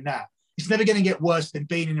worse than that. It's never going to get worse than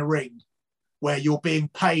being in a ring where you're being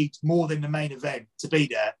paid more than the main event to be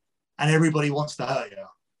there, and everybody wants to hurt you,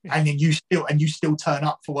 and then you still turn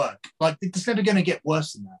up for work. Like, it's never going to get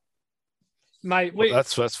worse than that. Mate,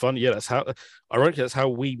 that's fun. Yeah, that's how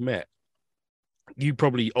we met. You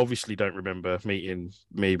probably obviously don't remember meeting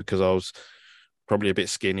me because I was probably a bit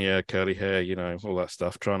skinnier, curly hair, all that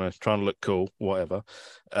stuff, trying to look cool, whatever.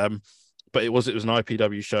 But it was an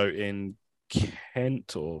IPW show in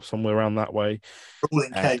Kent or somewhere around that way. All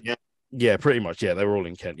in Kent, yeah. Yeah, pretty much. Yeah, they were all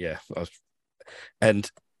in Kent. Yeah, and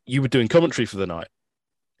you were doing commentary for the night,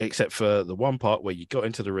 except for the one part where you got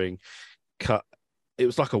into the ring, cut. It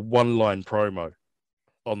was like a one-line promo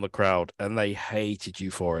on the crowd, and they hated you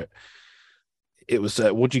for it. It was,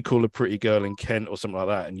 what do you call a pretty girl in Kent or something like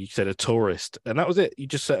that? And you said a tourist, and that was it. You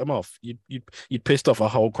just set them off. You'd pissed off a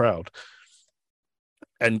whole crowd,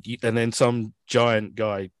 and then some giant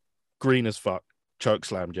guy, green as fuck, choke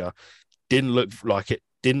slammed you. Didn't look like it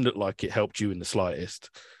helped you in the slightest.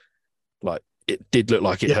 Like, it did look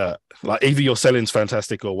like it hurt. Like, either your selling's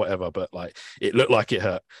fantastic or whatever, but like, it looked like it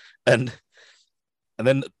hurt. And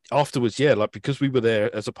then afterwards, yeah, like, because we were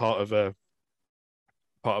there as a part of a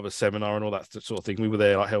seminar and all that sort of thing, we were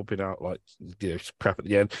there like helping out, like, crap at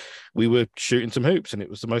the end. We were shooting some hoops, and it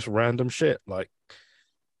was the most random shit. Like,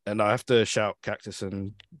 and I have to shout Cactus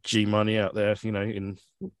and G Money out there,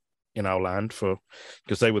 in our land,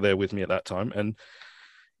 because they were there with me at that time. And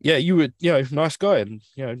yeah, you were, nice guy, and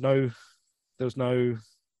no, there was no,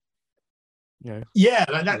 Yeah,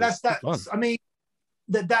 that's fun. I mean,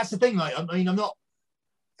 that's the thing. Like, I mean, I don't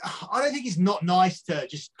think it's not nice to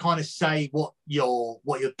just kind of say what you're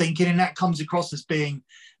thinking, and that comes across as being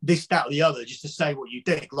this, that, or the other, just to say what you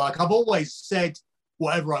think. Like, I've always said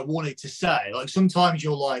whatever I wanted to say. Like, sometimes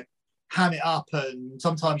you'll like ham it up, and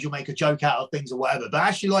sometimes you'll make a joke out of things or whatever. But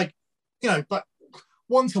actually, like, but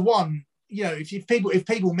one to one, if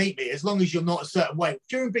people meet me, as long as you're not a certain way.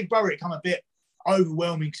 During Big Brother, it come a bit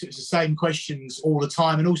overwhelming because it's the same questions all the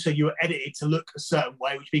time, and also you were edited to look a certain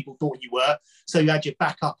way, which people thought you were, so you had your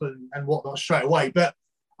backup and whatnot straight away. But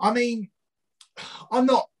I mean, I'm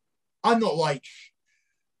not like,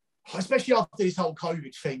 especially after this whole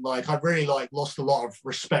COVID thing, like I really like lost a lot of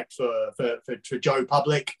respect for Joe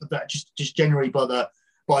Public, that just generally by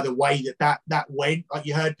the way that went. Like,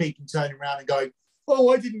 you heard people turning around and going, oh,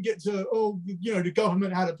 I didn't get to, the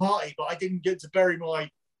government had a party, but I didn't get to bury my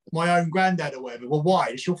own granddad or whatever. Well, why?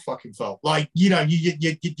 It's your fucking fault. Like, you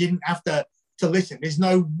didn't have to listen. There's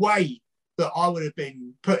no way that I would have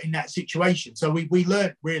been put in that situation. So we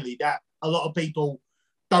learned really that a lot of people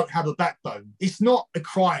don't have a backbone. It's not a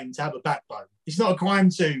crime to have a backbone. It's not a crime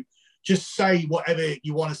to just say whatever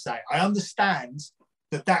you want to say. I understand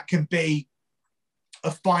that can be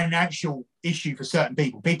a financial issue for certain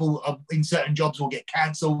people. People in certain jobs will get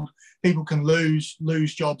cancelled. People can lose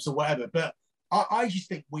jobs or whatever. But I just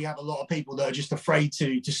think we have a lot of people that are just afraid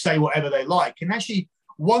to say whatever they like. And actually,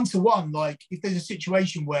 one-to-one, like, if there's a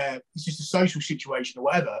situation where it's just a social situation or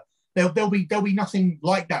whatever, there'll be nothing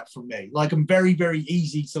like that from me. Like, I'm very, very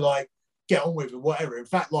easy to like get on with or whatever. In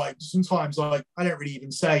fact, like, sometimes like I don't really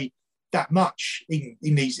even say that much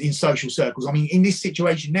in social circles. I mean, in this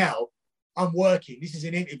situation now, I'm working. This is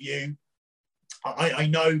an interview. I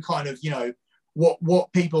know kind of,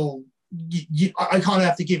 what people. I kind of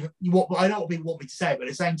have to give what I know what people want me to say, but at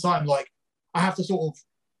the same time, like, I have to sort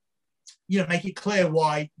of, make it clear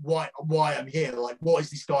why I'm here. Like, what is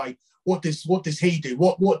this guy? What does he do?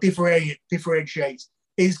 What differentiates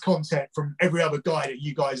his content from every other guy that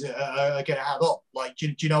you guys are going to have on? Like,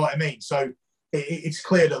 do you know what I mean? So it's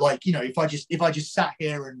clear that, like, if I just sat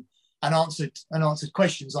here and answered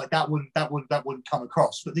questions like that wouldn't come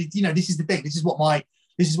across. But this is the thing. This is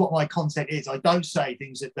what my content is. I don't say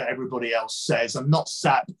things that everybody else says. I'm not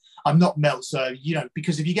Sap. I'm not Meltzer.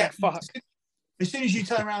 Because if you get fucked, as soon as you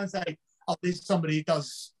turn around and say, "Oh, there's somebody that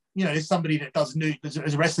does," there's somebody that does news as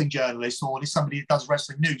a wrestling journalist, or there's somebody that does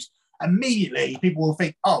wrestling news, immediately people will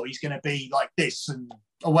think, "Oh, he's going to be like this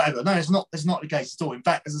or whatever." No, it's not. It's not the case at all. In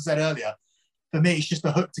fact, as I said earlier, for me, it's just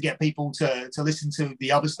a hook to get people to listen to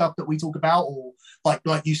the other stuff that we talk about, or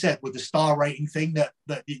like you said, with the star rating thing that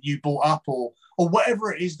you brought up, or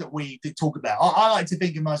whatever it is that we talk about. I like to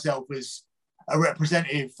think of myself as a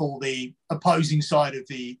representative for the opposing side of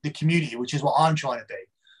the community, which is what I'm trying to do.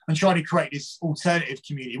 I'm trying to create this alternative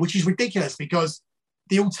community, which is ridiculous because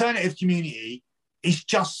the alternative community is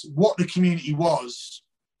just what the community was,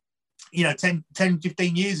 10,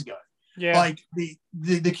 15 years ago. Yeah. Like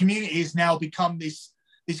the community has now become this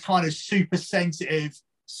kind of super sensitive,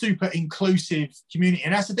 super inclusive community.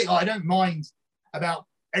 And that's the thing. I don't mind about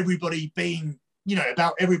everybody being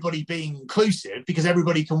inclusive, because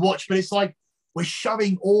everybody can watch, but it's like we're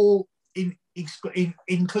shoving all in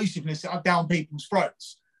inclusiveness down people's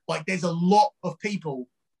throats. Like, there's a lot of people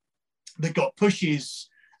that got pushes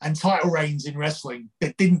and title reigns in wrestling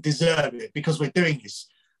that didn't deserve it because we're doing this.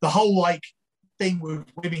 The whole like thing with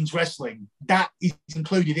women's wrestling, that is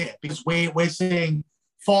included in it, because we're seeing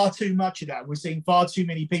far too much of that. We're seeing far too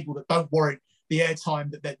many people that don't warrant the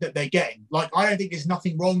airtime that they're getting. Like, I don't think there's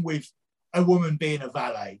nothing wrong with a woman being a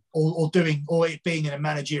valet or it being in a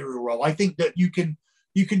managerial role. I think that you can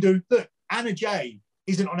do. Look, Anna Jay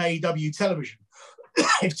isn't on AEW television.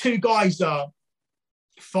 If two guys are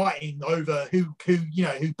fighting over who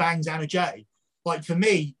bangs Anna Jay, like, for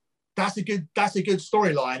me, that's a good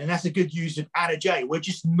storyline, and that's a good use of Anna Jay. We're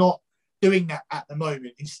just not doing that at the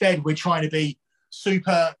moment. Instead, we're trying to be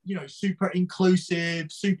super inclusive,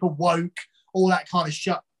 super woke, all that kind of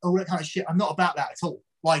shit. I'm not about that at all.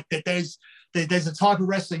 Like, there's a type of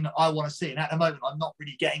wrestling that I want to see, and at the moment, I'm not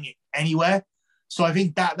really getting it anywhere. So I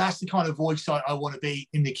think that's the kind of voice I want to be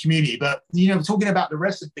in the community. But talking about the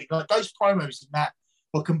wrestling thing, like, those promos and that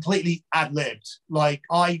were completely ad-libbed. Like,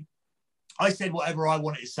 I said whatever I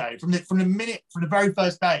wanted to say from the very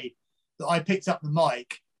first day that I picked up the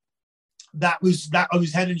mic. That I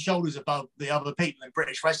was head and shoulders above the other people in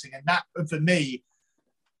British wrestling, and that, for me,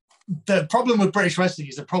 the problem with British wrestling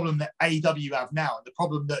is the problem that AEW have now, and the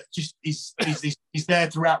problem that just is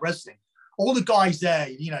there throughout wrestling. all the guys there,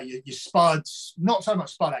 you know, your Spuds, not so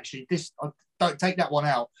much Spud actually. Don't take that one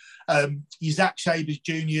out. Your Zach Sabers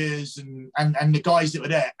Juniors and the guys that were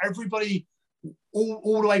there, everybody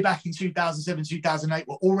all the way back in 2007, 2008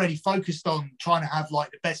 were already focused on trying to have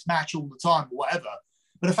like the best match all the time or whatever.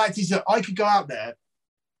 But the fact is that I could go out there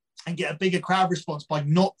and get a bigger crowd response by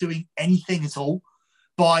not doing anything at all,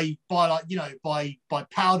 by like, you know, by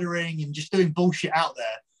powdering and just doing bullshit out there.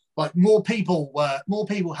 Like more people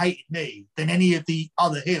hated me than any of the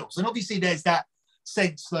other heels. And obviously there's that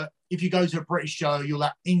sense that if you go to a British show, you're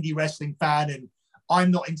that indie wrestling fan and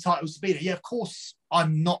I'm not entitled to be there. Yeah, of course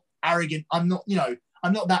I'm not arrogant. I'm not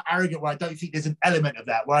that arrogant where I don't think there's an element of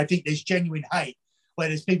that, where I think there's genuine hate, where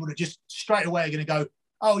there's people that just straight away are going to go,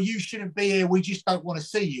 oh, you shouldn't be here. We just don't want to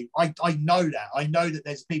see you. I know that. I know that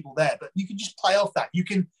there's people there, but you can just play off that. You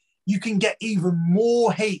can get even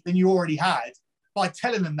more hate than you already had by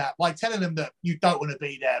telling them that you don't want to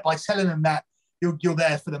be there, by telling them that you're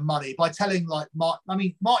there for the money, by telling like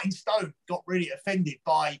Martin Stone got really offended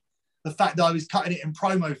by the fact that I was cutting it in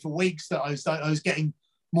promo for weeks, that I was getting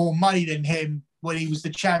more money than him when he was the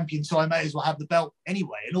champion, so I may as well have the belt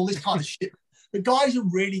anyway, and all this kind of shit. The guys who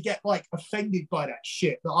really get like offended by that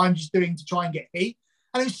shit that I'm just doing to try and get heat.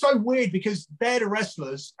 And it's so weird because they're the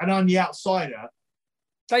wrestlers and I'm the outsider.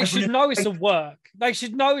 They should know it's a work. They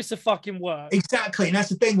should know it's a fucking work. Exactly. And that's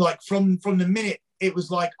the thing, like from the minute it was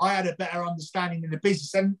like I had a better understanding in the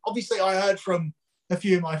business. And obviously I heard from a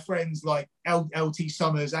few of my friends like LT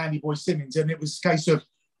Summers, Andy Boy Simmons, and it was a case of,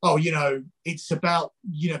 oh, you know, it's about,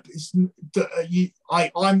 you know,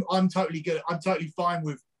 I'm totally good. I'm totally fine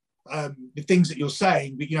with the things that you're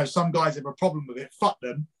saying, but you know, some guys have a problem with it. Fuck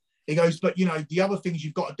them. He goes, but you know, the other things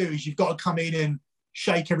you've got to do is you've got to come in and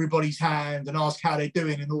shake everybody's hand and ask how they're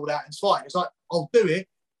doing and all that. And it's fine. It's like, I'll do it.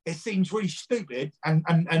 It seems really stupid and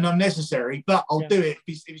unnecessary, but I'll do it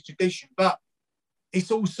if it's tradition. But it's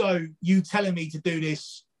also you telling me to do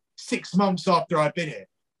this 6 months after I've been here.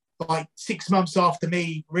 Like 6 months after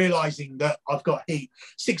me realizing that I've got heat,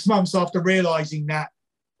 6 months after realizing that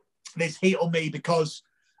there's heat on me because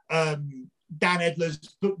Dan Edler's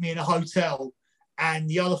booked me in a hotel, and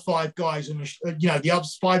the other 5 guys,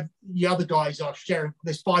 the other guys are sharing.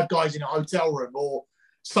 There's 5 guys in a hotel room, or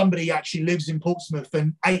somebody actually lives in Portsmouth,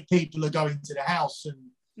 and 8 people are going to the house,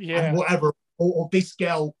 and whatever. Or this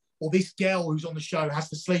girl who's on the show has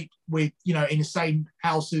to sleep with, you know, in the same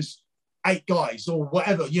house as 8 guys, or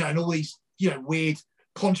whatever, you know, and all these, you know, weird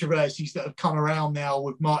controversies that have come around now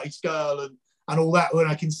with Marty's girl and all that. And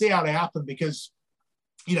I can see how they happen because,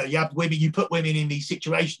 you know, you put women in these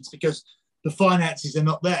situations because the finances are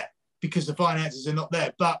not there,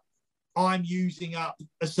 But I'm using up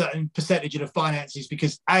a certain percentage of the finances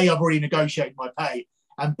because A, I've already negotiated my pay,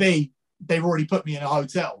 and B, they've already put me in a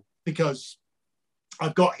hotel because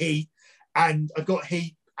I've got heat and they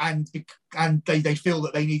feel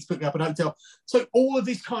that they need to put me up in a hotel. So all of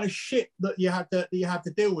this kind of shit that you have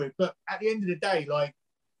to deal with. But at the end of the day, like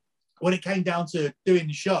when it came down to doing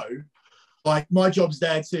the show, like my job's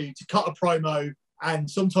there to cut a promo. And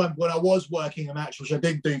sometimes when I was working a match, which I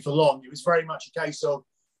didn't do for long, it was very much a case of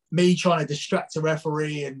me trying to distract a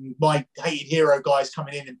referee and my hated hero guys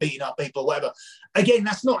coming in and beating up people or whatever. Again,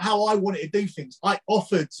 that's not how I wanted to do things. I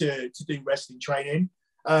offered to do wrestling training.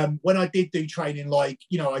 When I did do training, like,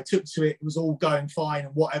 you know, I took to it, it was all going fine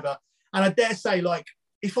and whatever. And I dare say, like,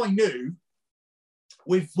 if I knew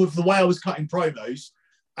with the way I was cutting promos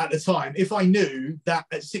at the time, if I knew that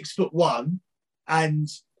at 6'1" and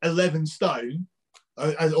 11 stone,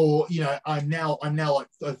 or, you know, I'm now like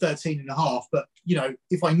 13 and a half, but, you know,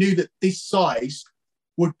 if I knew that this size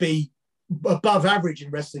would be above average in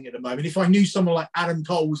wrestling at the moment, if I knew someone like Adam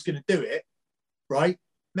Cole was going to do it, right,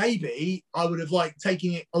 maybe I would have like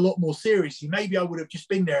taken it a lot more seriously. Maybe I would have just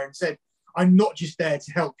been there and said, I'm not just there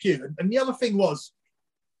to help you. And the other thing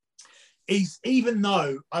is even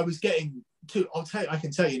though I was getting I can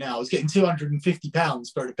tell you now, I was getting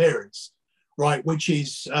 £250 for an appearance, right, which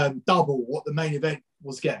is double what the main event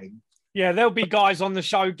was getting. Yeah, there'll be guys on the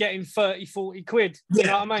show getting 30, 40 quid. You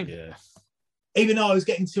know what I mean? Yeah. Even though I was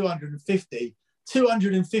getting 250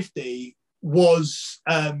 was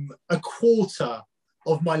a quarter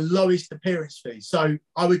of my lowest appearance fee. So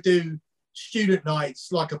I would do student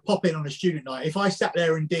nights, like a pop-in on a student night. If I sat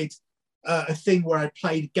there and did a thing where I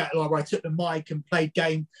played, like where I took the mic and played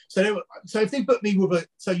game. So if they booked me with a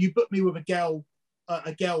girl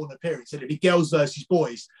on appearance, and it'd be girls versus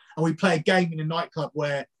boys, and we play a game in a nightclub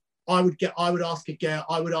where I would ask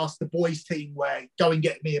the boys team where go and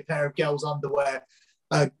get me a pair of girls' underwear.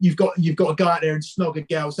 You've got to go out there and snog a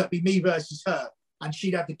girl. So that'd be me versus her. And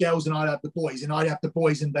she'd have the girls and I'd have the boys, and I'd have the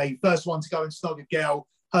boys, and they first one to go and snog a girl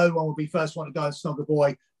her one would be first one to go and snog a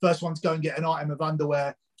boy, first one to go and get an item of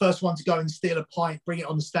underwear, first one to go and steal a pint, bring it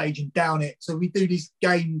on the stage and down it. So we do this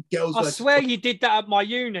game, girls. I swear you did that at my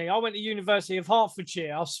uni. I went to University of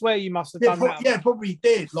Hertfordshire. I swear you must have done that. Yeah, probably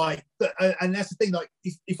did. Like, and that's the thing. Like,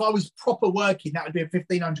 if I was proper working, that would be a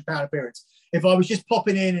 £1,500 appearance. If I was just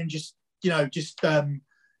popping in and just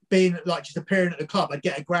being like just appearing at the club, I'd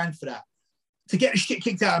get £1,000 for that. To get the shit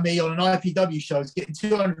kicked out of me on an IPW show is getting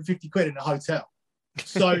 250 quid in a hotel.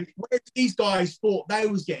 So these guys thought they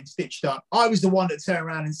was getting stitched up, I was the one that turned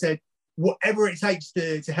around and said, whatever it takes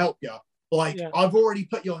to help you. Like, I've already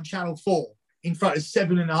put you on Channel 4 in front of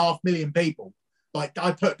 7.5 million people. Like,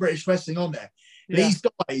 I put British wrestling on there. Yeah. These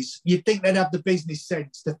guys, you'd think they'd have the business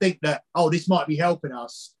sense to think that, oh, this might be helping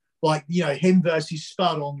us. Like, you know, him versus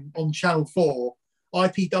Spud on Channel 4,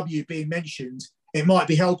 IPW being mentioned, it might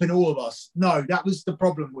be helping all of us. No, that was the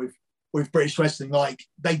problem with British wrestling. Like,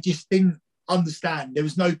 they just didn't understand. There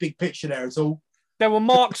was no big picture there at all. There were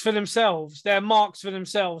marks for themselves. They're marks for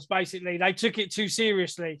themselves, basically. They took it too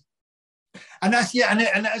seriously. And that's,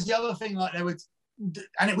 and that's the other thing. Like,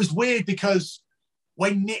 and it was weird because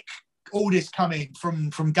when Nick Aldis come in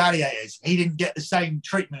from Gladiators, he didn't get the same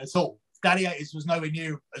treatment at all. Gladiators was nowhere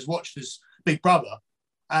near as watched as Big Brother.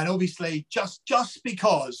 And obviously, just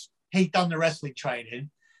because he'd done the wrestling training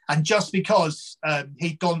and just because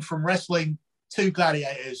he'd gone from wrestling to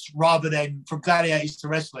Gladiators rather than from Gladiators to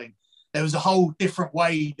wrestling, there was a whole different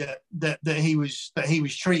way that he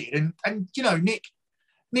was treated. And you know, Nick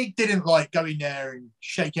didn't like go in there and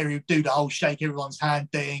do the whole shake everyone's hand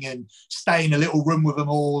thing and stay in a little room with them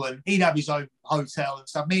all. And he'd have his own hotel and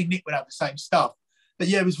stuff. Me and Nick would have the same stuff. But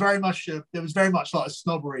yeah, it was very much there was very much like a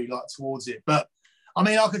snobbery like towards it. But I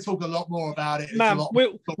mean, I could talk a lot more about it. Man,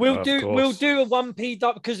 we'll do a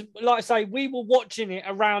 1P because, like I say, we were watching it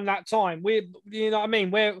around that time. You know what I mean?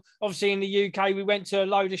 We're obviously in the UK. We went to a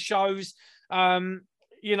load of shows.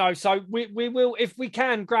 You know, so we will, if we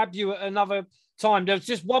can, grab you at another time. There's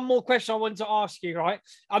just one more question I wanted to ask you. Right?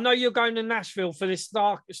 I know you're going to Nashville for this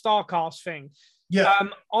Starcast thing. Yeah.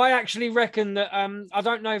 I actually reckon that I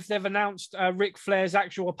don't know if they've announced Ric Flair's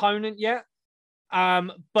actual opponent yet.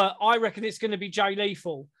 But I reckon it's going to be Jay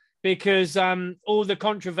Lethal because all the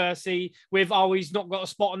controversy with, he's not got a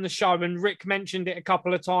spot on the show. And Rick mentioned it a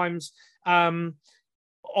couple of times on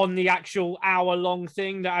the actual hour-long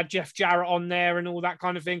thing that had Jeff Jarrett on there and all that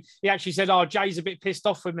kind of thing. He actually said, Jay's a bit pissed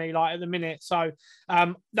off with me like at the minute. So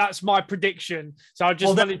that's my prediction. So I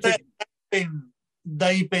just wanted to...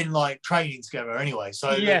 They've been like training together anyway.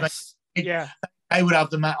 So yes. They would have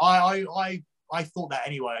the match. I thought that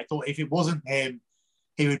anyway. I thought if it wasn't him,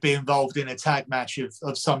 he would be involved in a tag match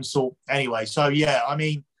of some sort anyway. So, yeah, I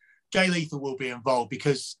mean, Jay Lethal will be involved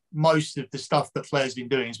because most of the stuff that Flair's been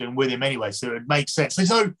doing has been with him anyway. So it makes sense. They're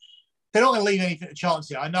not going to leave anything to chance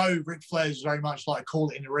here. I know Ric Flair's very much like a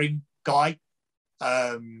call it in the ring guy.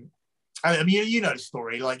 I mean, you know the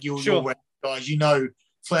story. Like, you're guys, you know,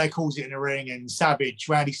 Flair calls it in the ring and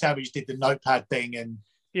Randy Savage did the notepad thing. And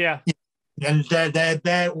yeah. And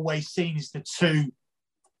they're always seen as the two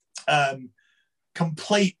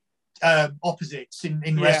complete opposites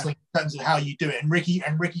in wrestling in terms of how you do it. And Ricky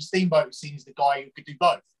Steamboat was seen as the guy who could do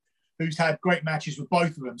both, who's had great matches with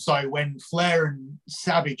both of them. So when Flair and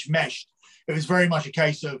Savage meshed, it was very much a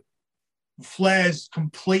case of Flair's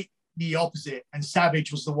complete the opposite, and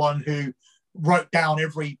Savage was the one who wrote down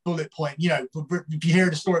every bullet point. You know, if you hear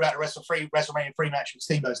the story about the WrestleMania 3 match with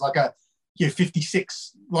Steamboat, it's like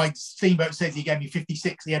 56, like Steamboat says he gave me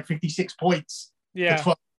 56. He had 56 points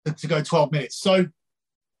to go 12 minutes. So,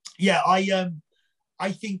 yeah,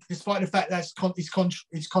 I think despite the fact that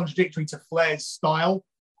it's contradictory to Flair's style,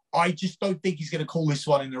 I just don't think he's going to call this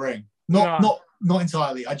one in the ring. Not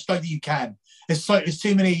entirely. I just don't think you can. There's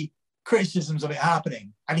too many criticisms of it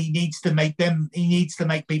happening, and he needs to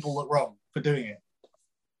make people look wrong for doing it.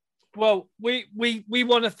 Well, we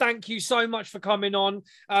want to thank you so much for coming on.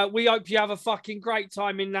 We hope you have a fucking great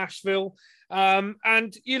time in Nashville.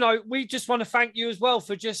 And, you know, we just want to thank you as well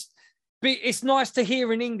for it's nice to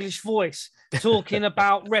hear an English voice talking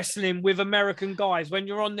about wrestling with American guys when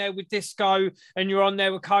you're on there with Disco and you're on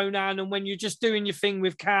there with Conan and when you're just doing your thing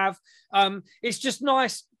with Cav. It's just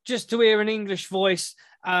nice just to hear an English voice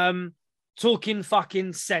talking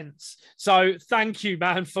fucking sense. So thank you,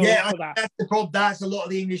 man, for that. That's the problem. That's a lot of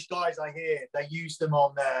the English guys I hear. They use them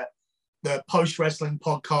on the post-wrestling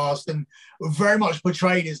podcast and very much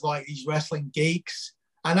portrayed as like these wrestling geeks.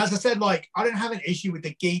 And as I said, like, I don't have an issue with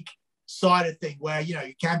the geek side of thing where, you know,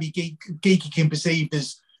 you can be geeky can perceived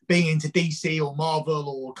as being into DC or Marvel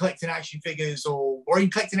or collecting action figures or even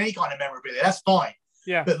collecting any kind of memorabilia. That's fine.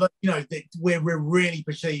 Yeah. But, like, you know, we're really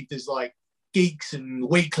perceived as like geeks and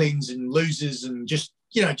weaklings and losers and just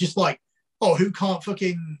like, oh, who can't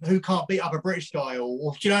beat up a British guy,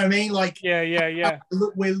 or do you know what I mean? Like, yeah.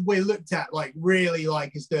 We're looked at like really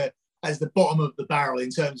like as the bottom of the barrel in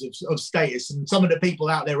terms of status, and some of the people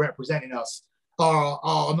out there representing us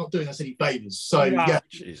are not doing us any favors. So yeah,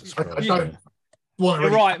 Jesus I Christ, don't want to.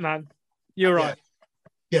 You're right, man. You're right.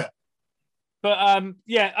 Yeah. But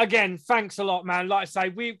again, thanks a lot, man. Like I say,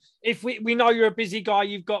 we know you're a busy guy,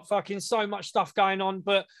 you've got fucking so much stuff going on,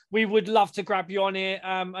 but we would love to grab you on here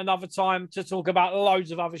another time to talk about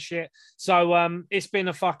loads of other shit. So it's been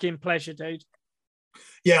a fucking pleasure, dude.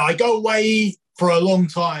 Yeah, I go away for a long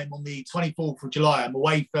time on the 24th of July. I'm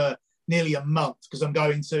away for nearly a month because I'm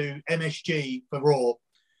going to MSG for Raw.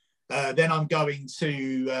 Then I'm going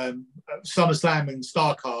to SummerSlam and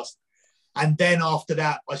StarCast. And then after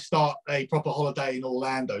that, I start a proper holiday in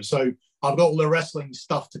Orlando. So I've got all the wrestling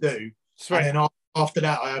stuff to do. Sweet. And then after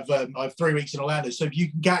that, I have 3 weeks in Orlando. So if you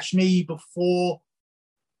can catch me before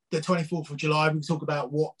the 24th of July, we can talk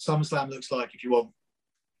about what SummerSlam looks like if you want.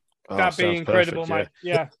 That'd be incredible, perfect, mate.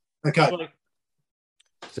 Yeah. Okay.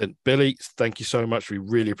 So, Billy, thank you so much. We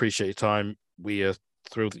really appreciate your time. We are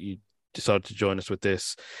thrilled that you decided to join us with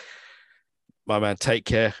this. My man, take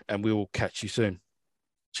care, and we will catch you soon.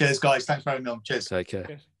 Cheers, guys. Thanks for having me on. Cheers. Take care.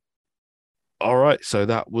 Cheers. All right. So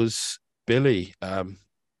that was Billy.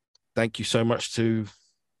 Thank you so much to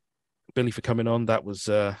Billy for coming on. That was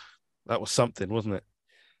something, wasn't it?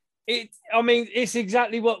 It's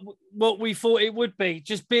exactly what we thought it would be.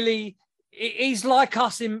 Just Billy, he's like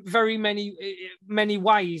us in very many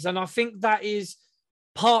ways. And I think that is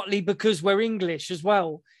partly because we're English as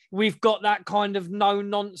well. We've got that kind of no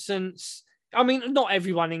nonsense. I mean, not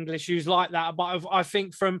everyone English who's like that, but I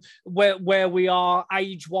think from where we are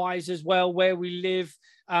age-wise as well, where we live,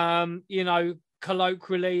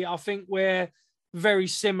 colloquially, I think we're very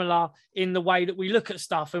similar in the way that we look at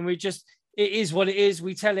stuff. And it is what it is.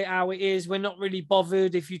 We tell it how it is. We're not really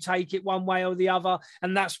bothered if you take it one way or the other.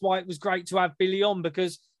 And that's why it was great to have Billy on,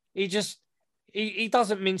 because he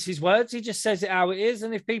doesn't mince his words. He just says it how it is.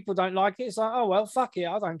 And if people don't like it, it's like, oh, well, fuck it.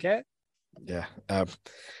 I don't care. Yeah.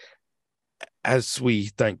 As we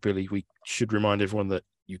thank Billy, we should remind everyone that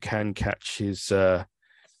you can catch his betting,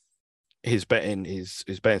 his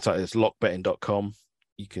betting site is lockbetting.com.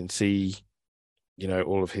 You can see,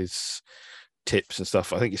 all of his tips and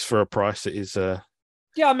stuff. I think it's for a price. It is. Yeah,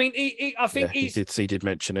 I mean, he did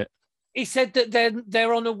mention it. He said that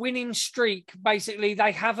they're on a winning streak. Basically,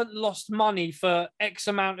 they haven't lost money for X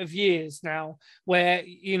amount of years now, where,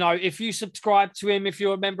 if you subscribe to him, if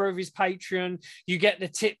you're a member of his Patreon, you get the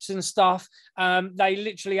tips and stuff. They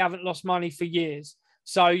literally haven't lost money for years.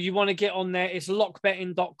 So you want to get on there. It's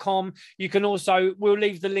lockbetting.com. You can also, we'll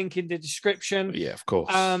leave the link in the description. Yeah, of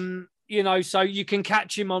course. So you can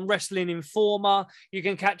catch him on Wrestling Informer. You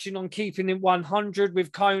can catch him on Keeping It 100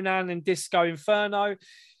 with Conan and Disco Inferno.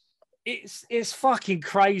 It's fucking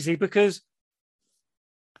crazy because,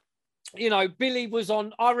 Billy was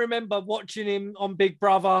on, I remember watching him on Big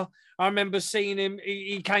Brother. I remember seeing him.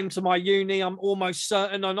 He came to my uni, I'm almost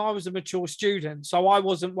certain, and I was a mature student. So I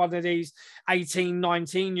wasn't one of these 18,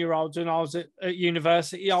 19-year-olds when I was at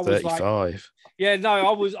university. I was 35. Like, yeah, no,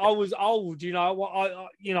 I was old,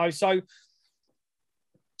 so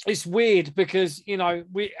it's weird because,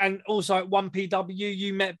 and also at 1PW,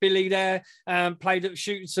 you met Billy there, played at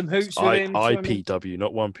shooting some hoots with him. IPW,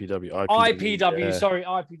 not 1PW. IPW, sorry,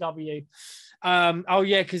 IPW.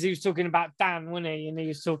 Because he was talking about Dan, wasn't he? And he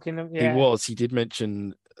was talking. Yeah. He did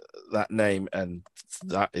mention that name, and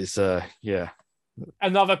that is,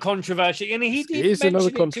 another controversy. And he did mention another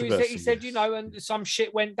it controversy. He said, and some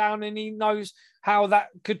shit went down, and he knows how that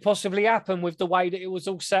could possibly happen with the way that it was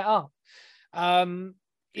all set up.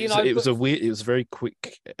 It was a very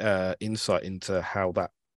quick insight into how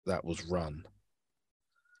that was run,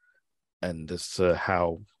 and as to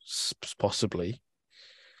how possibly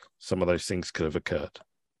some of those things could have occurred.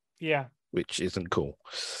 Yeah, which isn't cool.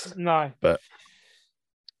 No, but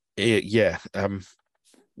we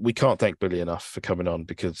can't thank Billy enough for coming on,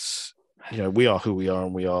 because we are who we are,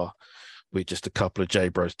 and we're just a couple of J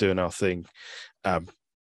bros doing our thing. And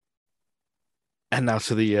now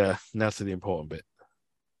to the important bit.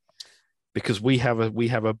 Because we have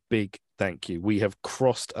a big thank you. We have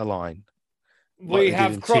crossed a line. We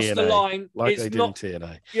have crossed the line. Like they did in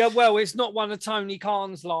TNA. Yeah, well, it's not one of Tony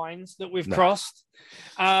Khan's lines that we've crossed.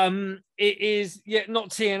 It is,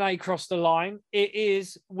 not TNA crossed the line. It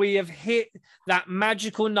is, we have hit that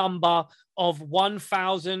magical number of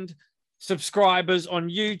 1,000 subscribers on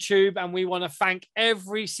YouTube, and we want to thank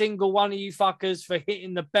every single one of you fuckers for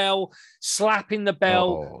hitting the bell, slapping the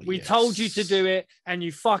bell. We told you to do it, and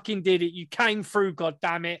you fucking did it. You came through, god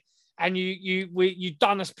damn it, and you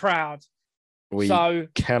done us proud. We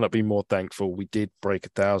cannot be more thankful. We did break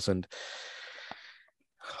 1,000.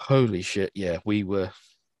 Holy shit! Yeah, we were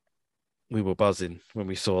buzzing when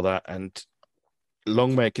we saw that, and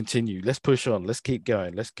long may it continue. Let's push on. Let's keep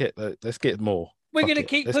going. Let's get more. We're going to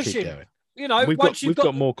keep pushing. Keep going. You know, we've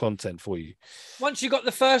got more content for you. Once you got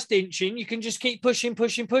the first inch in, you can just keep pushing.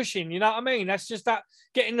 You know what I mean? That's just that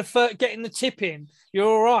getting the tip in. You're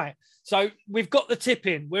all right. So we've got the tip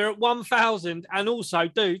in. We're at 1,000, and also,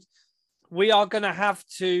 dude, we are going to have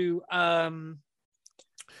to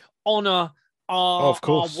honor our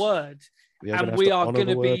word, and we are going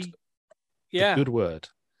to be good word.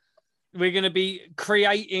 We're going to be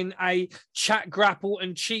creating a Chat Grapple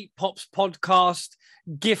and Cheap Pops podcast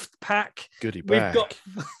gift pack. Goodie bag.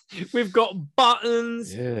 We've got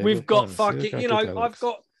buttons. Yeah, we've got fucking, you know,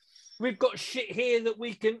 we've got shit here that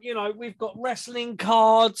we can, you know, we've got wrestling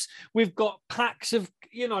cards. We've got packs of,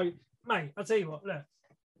 you know, mate, I'll tell you what, look.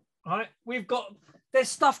 All right, there's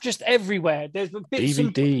stuff just everywhere. There's bits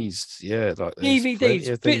DVDs, like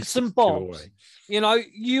DVDs, bits and bobs. You know,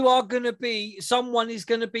 someone is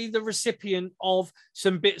going to be the recipient of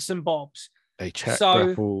some bits and bobs. A Chat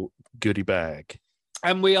Grapple goodie bag.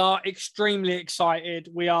 And we are extremely excited.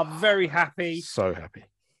 We are very happy. So happy.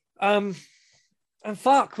 And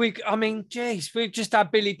fuck, we've just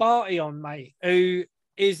had Billy Barty on, mate, who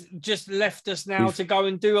is just left us now to go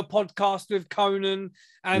and do a podcast with Conan,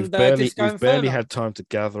 and we've barely had time to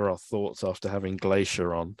gather our thoughts after having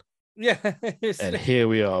Glacier on. Yeah, and here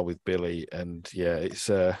we are with Billy, and it's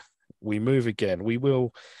we move again. We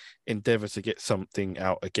will endeavor to get something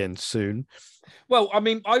out again soon. Well, I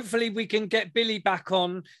mean, hopefully we can get Billy back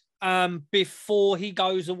on before he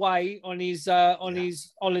goes away on his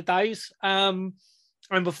holidays, and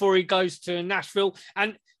before he goes to Nashville.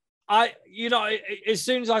 And as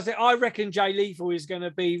soon as I say, I reckon Jay Lethal is going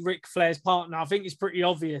to be Ric Flair's partner. I think it's pretty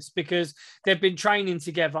obvious because they've been training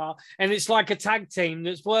together, and it's like a tag team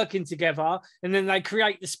that's working together, and then they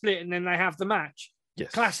create the split, and then they have the match.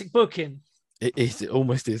 Yes. Classic booking. It is. It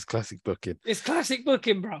almost is classic booking. It's classic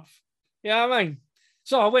booking, bruv. You know what I mean?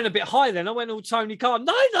 So I went a bit high then. I went all Tony Khan.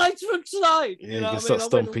 No, from tonight. Yeah, you can start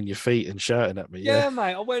stomping your feet and shouting at me. Yeah,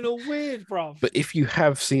 mate. I went all weird, bruv. But if you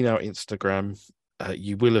have seen our Instagram,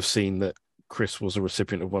 you will have seen that Chris was a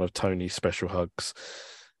recipient of one of Tony's special hugs.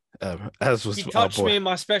 As was he touched our boy. Me in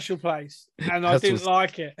my special place, and I didn't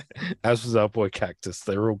like it. As was our boy Cactus.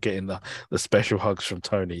 They were all getting the special hugs from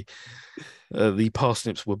Tony. The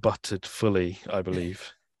parsnips were buttered fully, I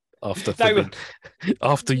believe, after they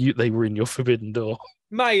were in your forbidden door.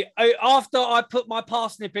 Mate, after I put my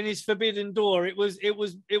parsnip in his forbidden door, it was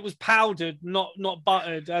powdered, not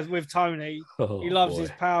buttered, as with Tony. He loves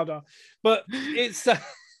his powder. But it's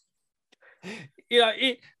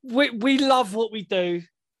we love what we do.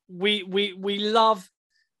 We love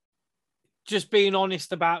just being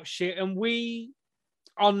honest about shit, and we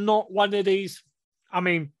are not one of these. I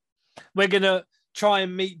mean, we're gonna try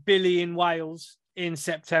and meet Billy in Wales in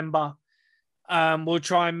September. We'll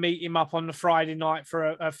try and meet him up on the Friday night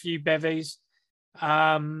for a few bevies,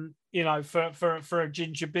 for a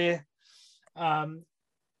ginger beer.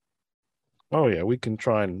 We can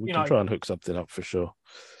try and hook something up for sure.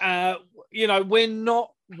 We're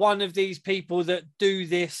not one of these people that do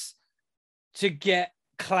this to get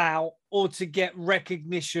clout or to get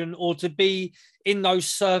recognition or to be in those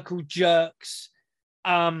circle jerks,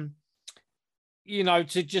 to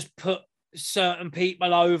just put certain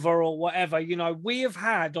people over or whatever. We have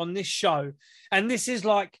had on this show, and this is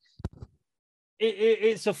like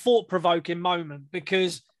it's a thought-provoking moment,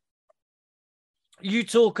 because you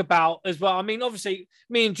talk about as well. I mean, obviously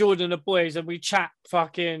me and Jordan are boys and we chat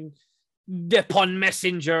fucking upon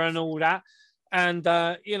Messenger and all that, and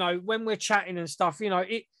when we're chatting and stuff,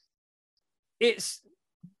 it's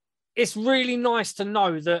really nice to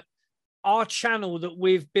know that our channel that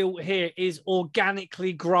we've built here is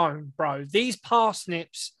organically grown, bro. These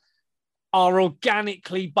parsnips are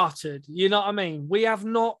organically buttered. You know what I mean? We have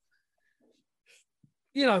not,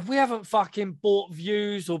 we haven't fucking bought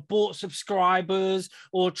views or bought subscribers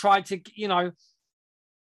or tried to,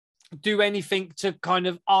 do anything to kind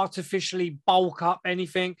of artificially bulk up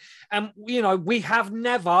anything. And, we have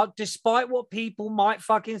never, despite what people might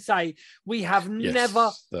fucking say, we've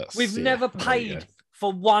never paid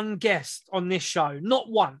for one guest on this show, not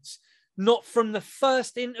once, not from the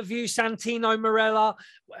first interview, Santino Marella,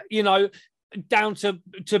 down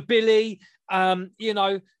to Billy,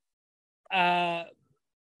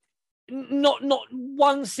 not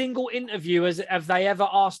one single interview have they ever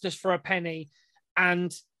asked us for a penny,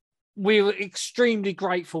 and we were extremely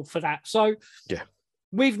grateful for that. So yeah,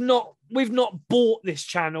 we've not bought this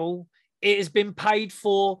channel. It has been paid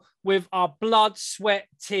for with our blood, sweat,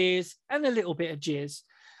 tears, and a little bit of jizz,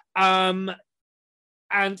 and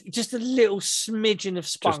just a little smidgen of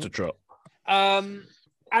spunk. Just a drop. And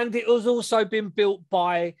it has also been built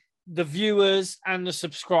by the viewers and the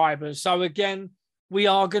subscribers. So again, we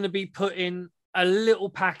are going to be putting a little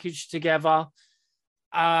package together,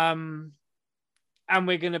 and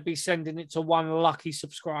we're going to be sending it to one lucky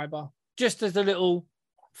subscriber, just as a little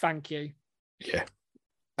thank you. Yeah,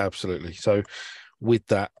 absolutely. So with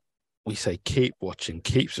that, we say keep watching,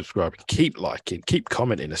 keep subscribing, keep liking, keep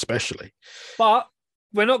commenting, especially. But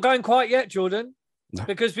we're not going quite yet, Jordan, No.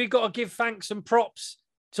 because we've got to give thanks and props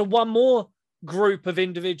to one more group of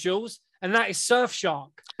individuals, and that is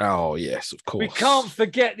Surfshark. Oh, yes, of course. We can't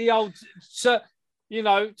forget the old,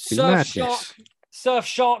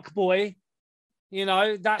 Surfshark boy. You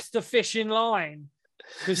know, that's the fishing line,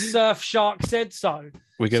 because Surfshark said so.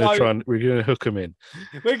 We're going to hook them in.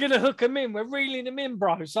 We're going to hook them in. We're reeling them in,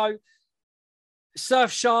 bro. So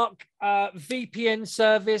Surfshark VPN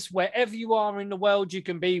service, wherever you are in the world, you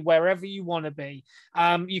can be wherever you want to be.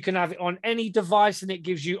 You can have it on any device, and it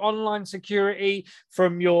gives you online security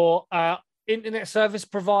from your internet service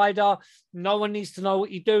provider. No one needs to know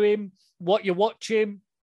what you're doing, what you're watching.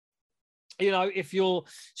 You know, if you're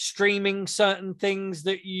streaming certain things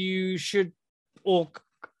that you should, or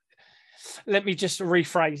let me just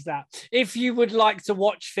rephrase that. If you would like to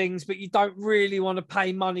watch things, but you don't really want to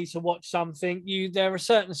pay money to watch something, there are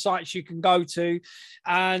certain sites you can go to,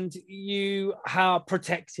 and you are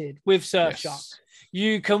protected with Surfshark. Yes.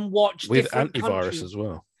 You can watch with different antivirus countries. as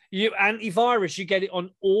well. You get it on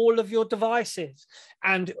all of your devices,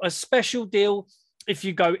 and a special deal. If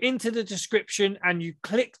you go into the description and you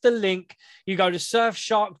click the link, you go to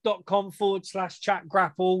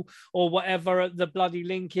surfshark.com/chatgrapple or whatever the bloody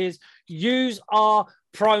link is. Use our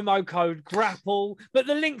promo code grapple, but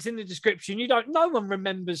the link's in the description. No one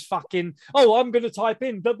remembers fucking, I'm going to type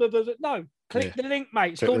in. Blah, blah, blah, blah. No, click the link,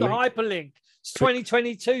 mate. It's called a hyperlink. It's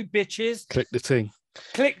 2022, bitches. Click the thing.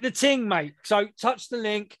 Click the ting, mate. So touch the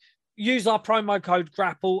link, use our promo code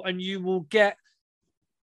grapple, and you will get,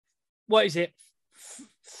 what is it?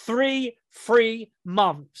 3 free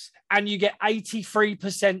months, and you get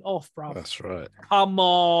 83% off, bro. That's right. Come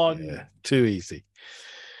on. Yeah, too easy.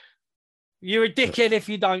 You're a dickhead if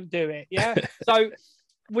you don't do it. Yeah. So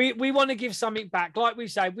we want to give something back. Like we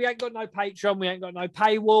say, we ain't got no Patreon, we ain't got no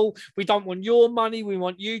paywall. We don't want your money, we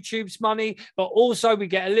want YouTube's money, but also we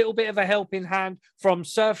get a little bit of a helping hand from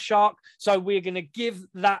Surfshark. So we're going to give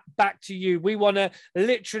that back to you. We want to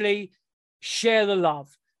literally share the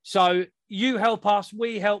love. So you help us,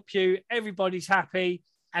 we help you, everybody's happy,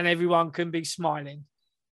 and everyone can be smiling.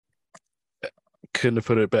 Couldn't have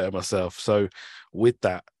put it better myself. So with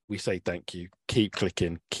that, we say thank you. Keep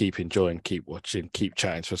clicking, keep enjoying, keep watching, keep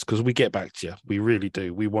chatting to us, because we get back to you. We really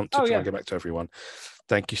do. We want to try and get back to everyone.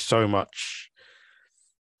 Thank you so much.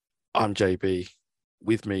 I'm JB.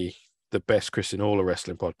 With me, the best Chris in all the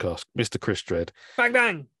wrestling podcast, Mr. Chris Dredd. Bang,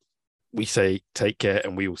 bang. We say take care,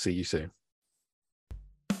 and we will see you soon.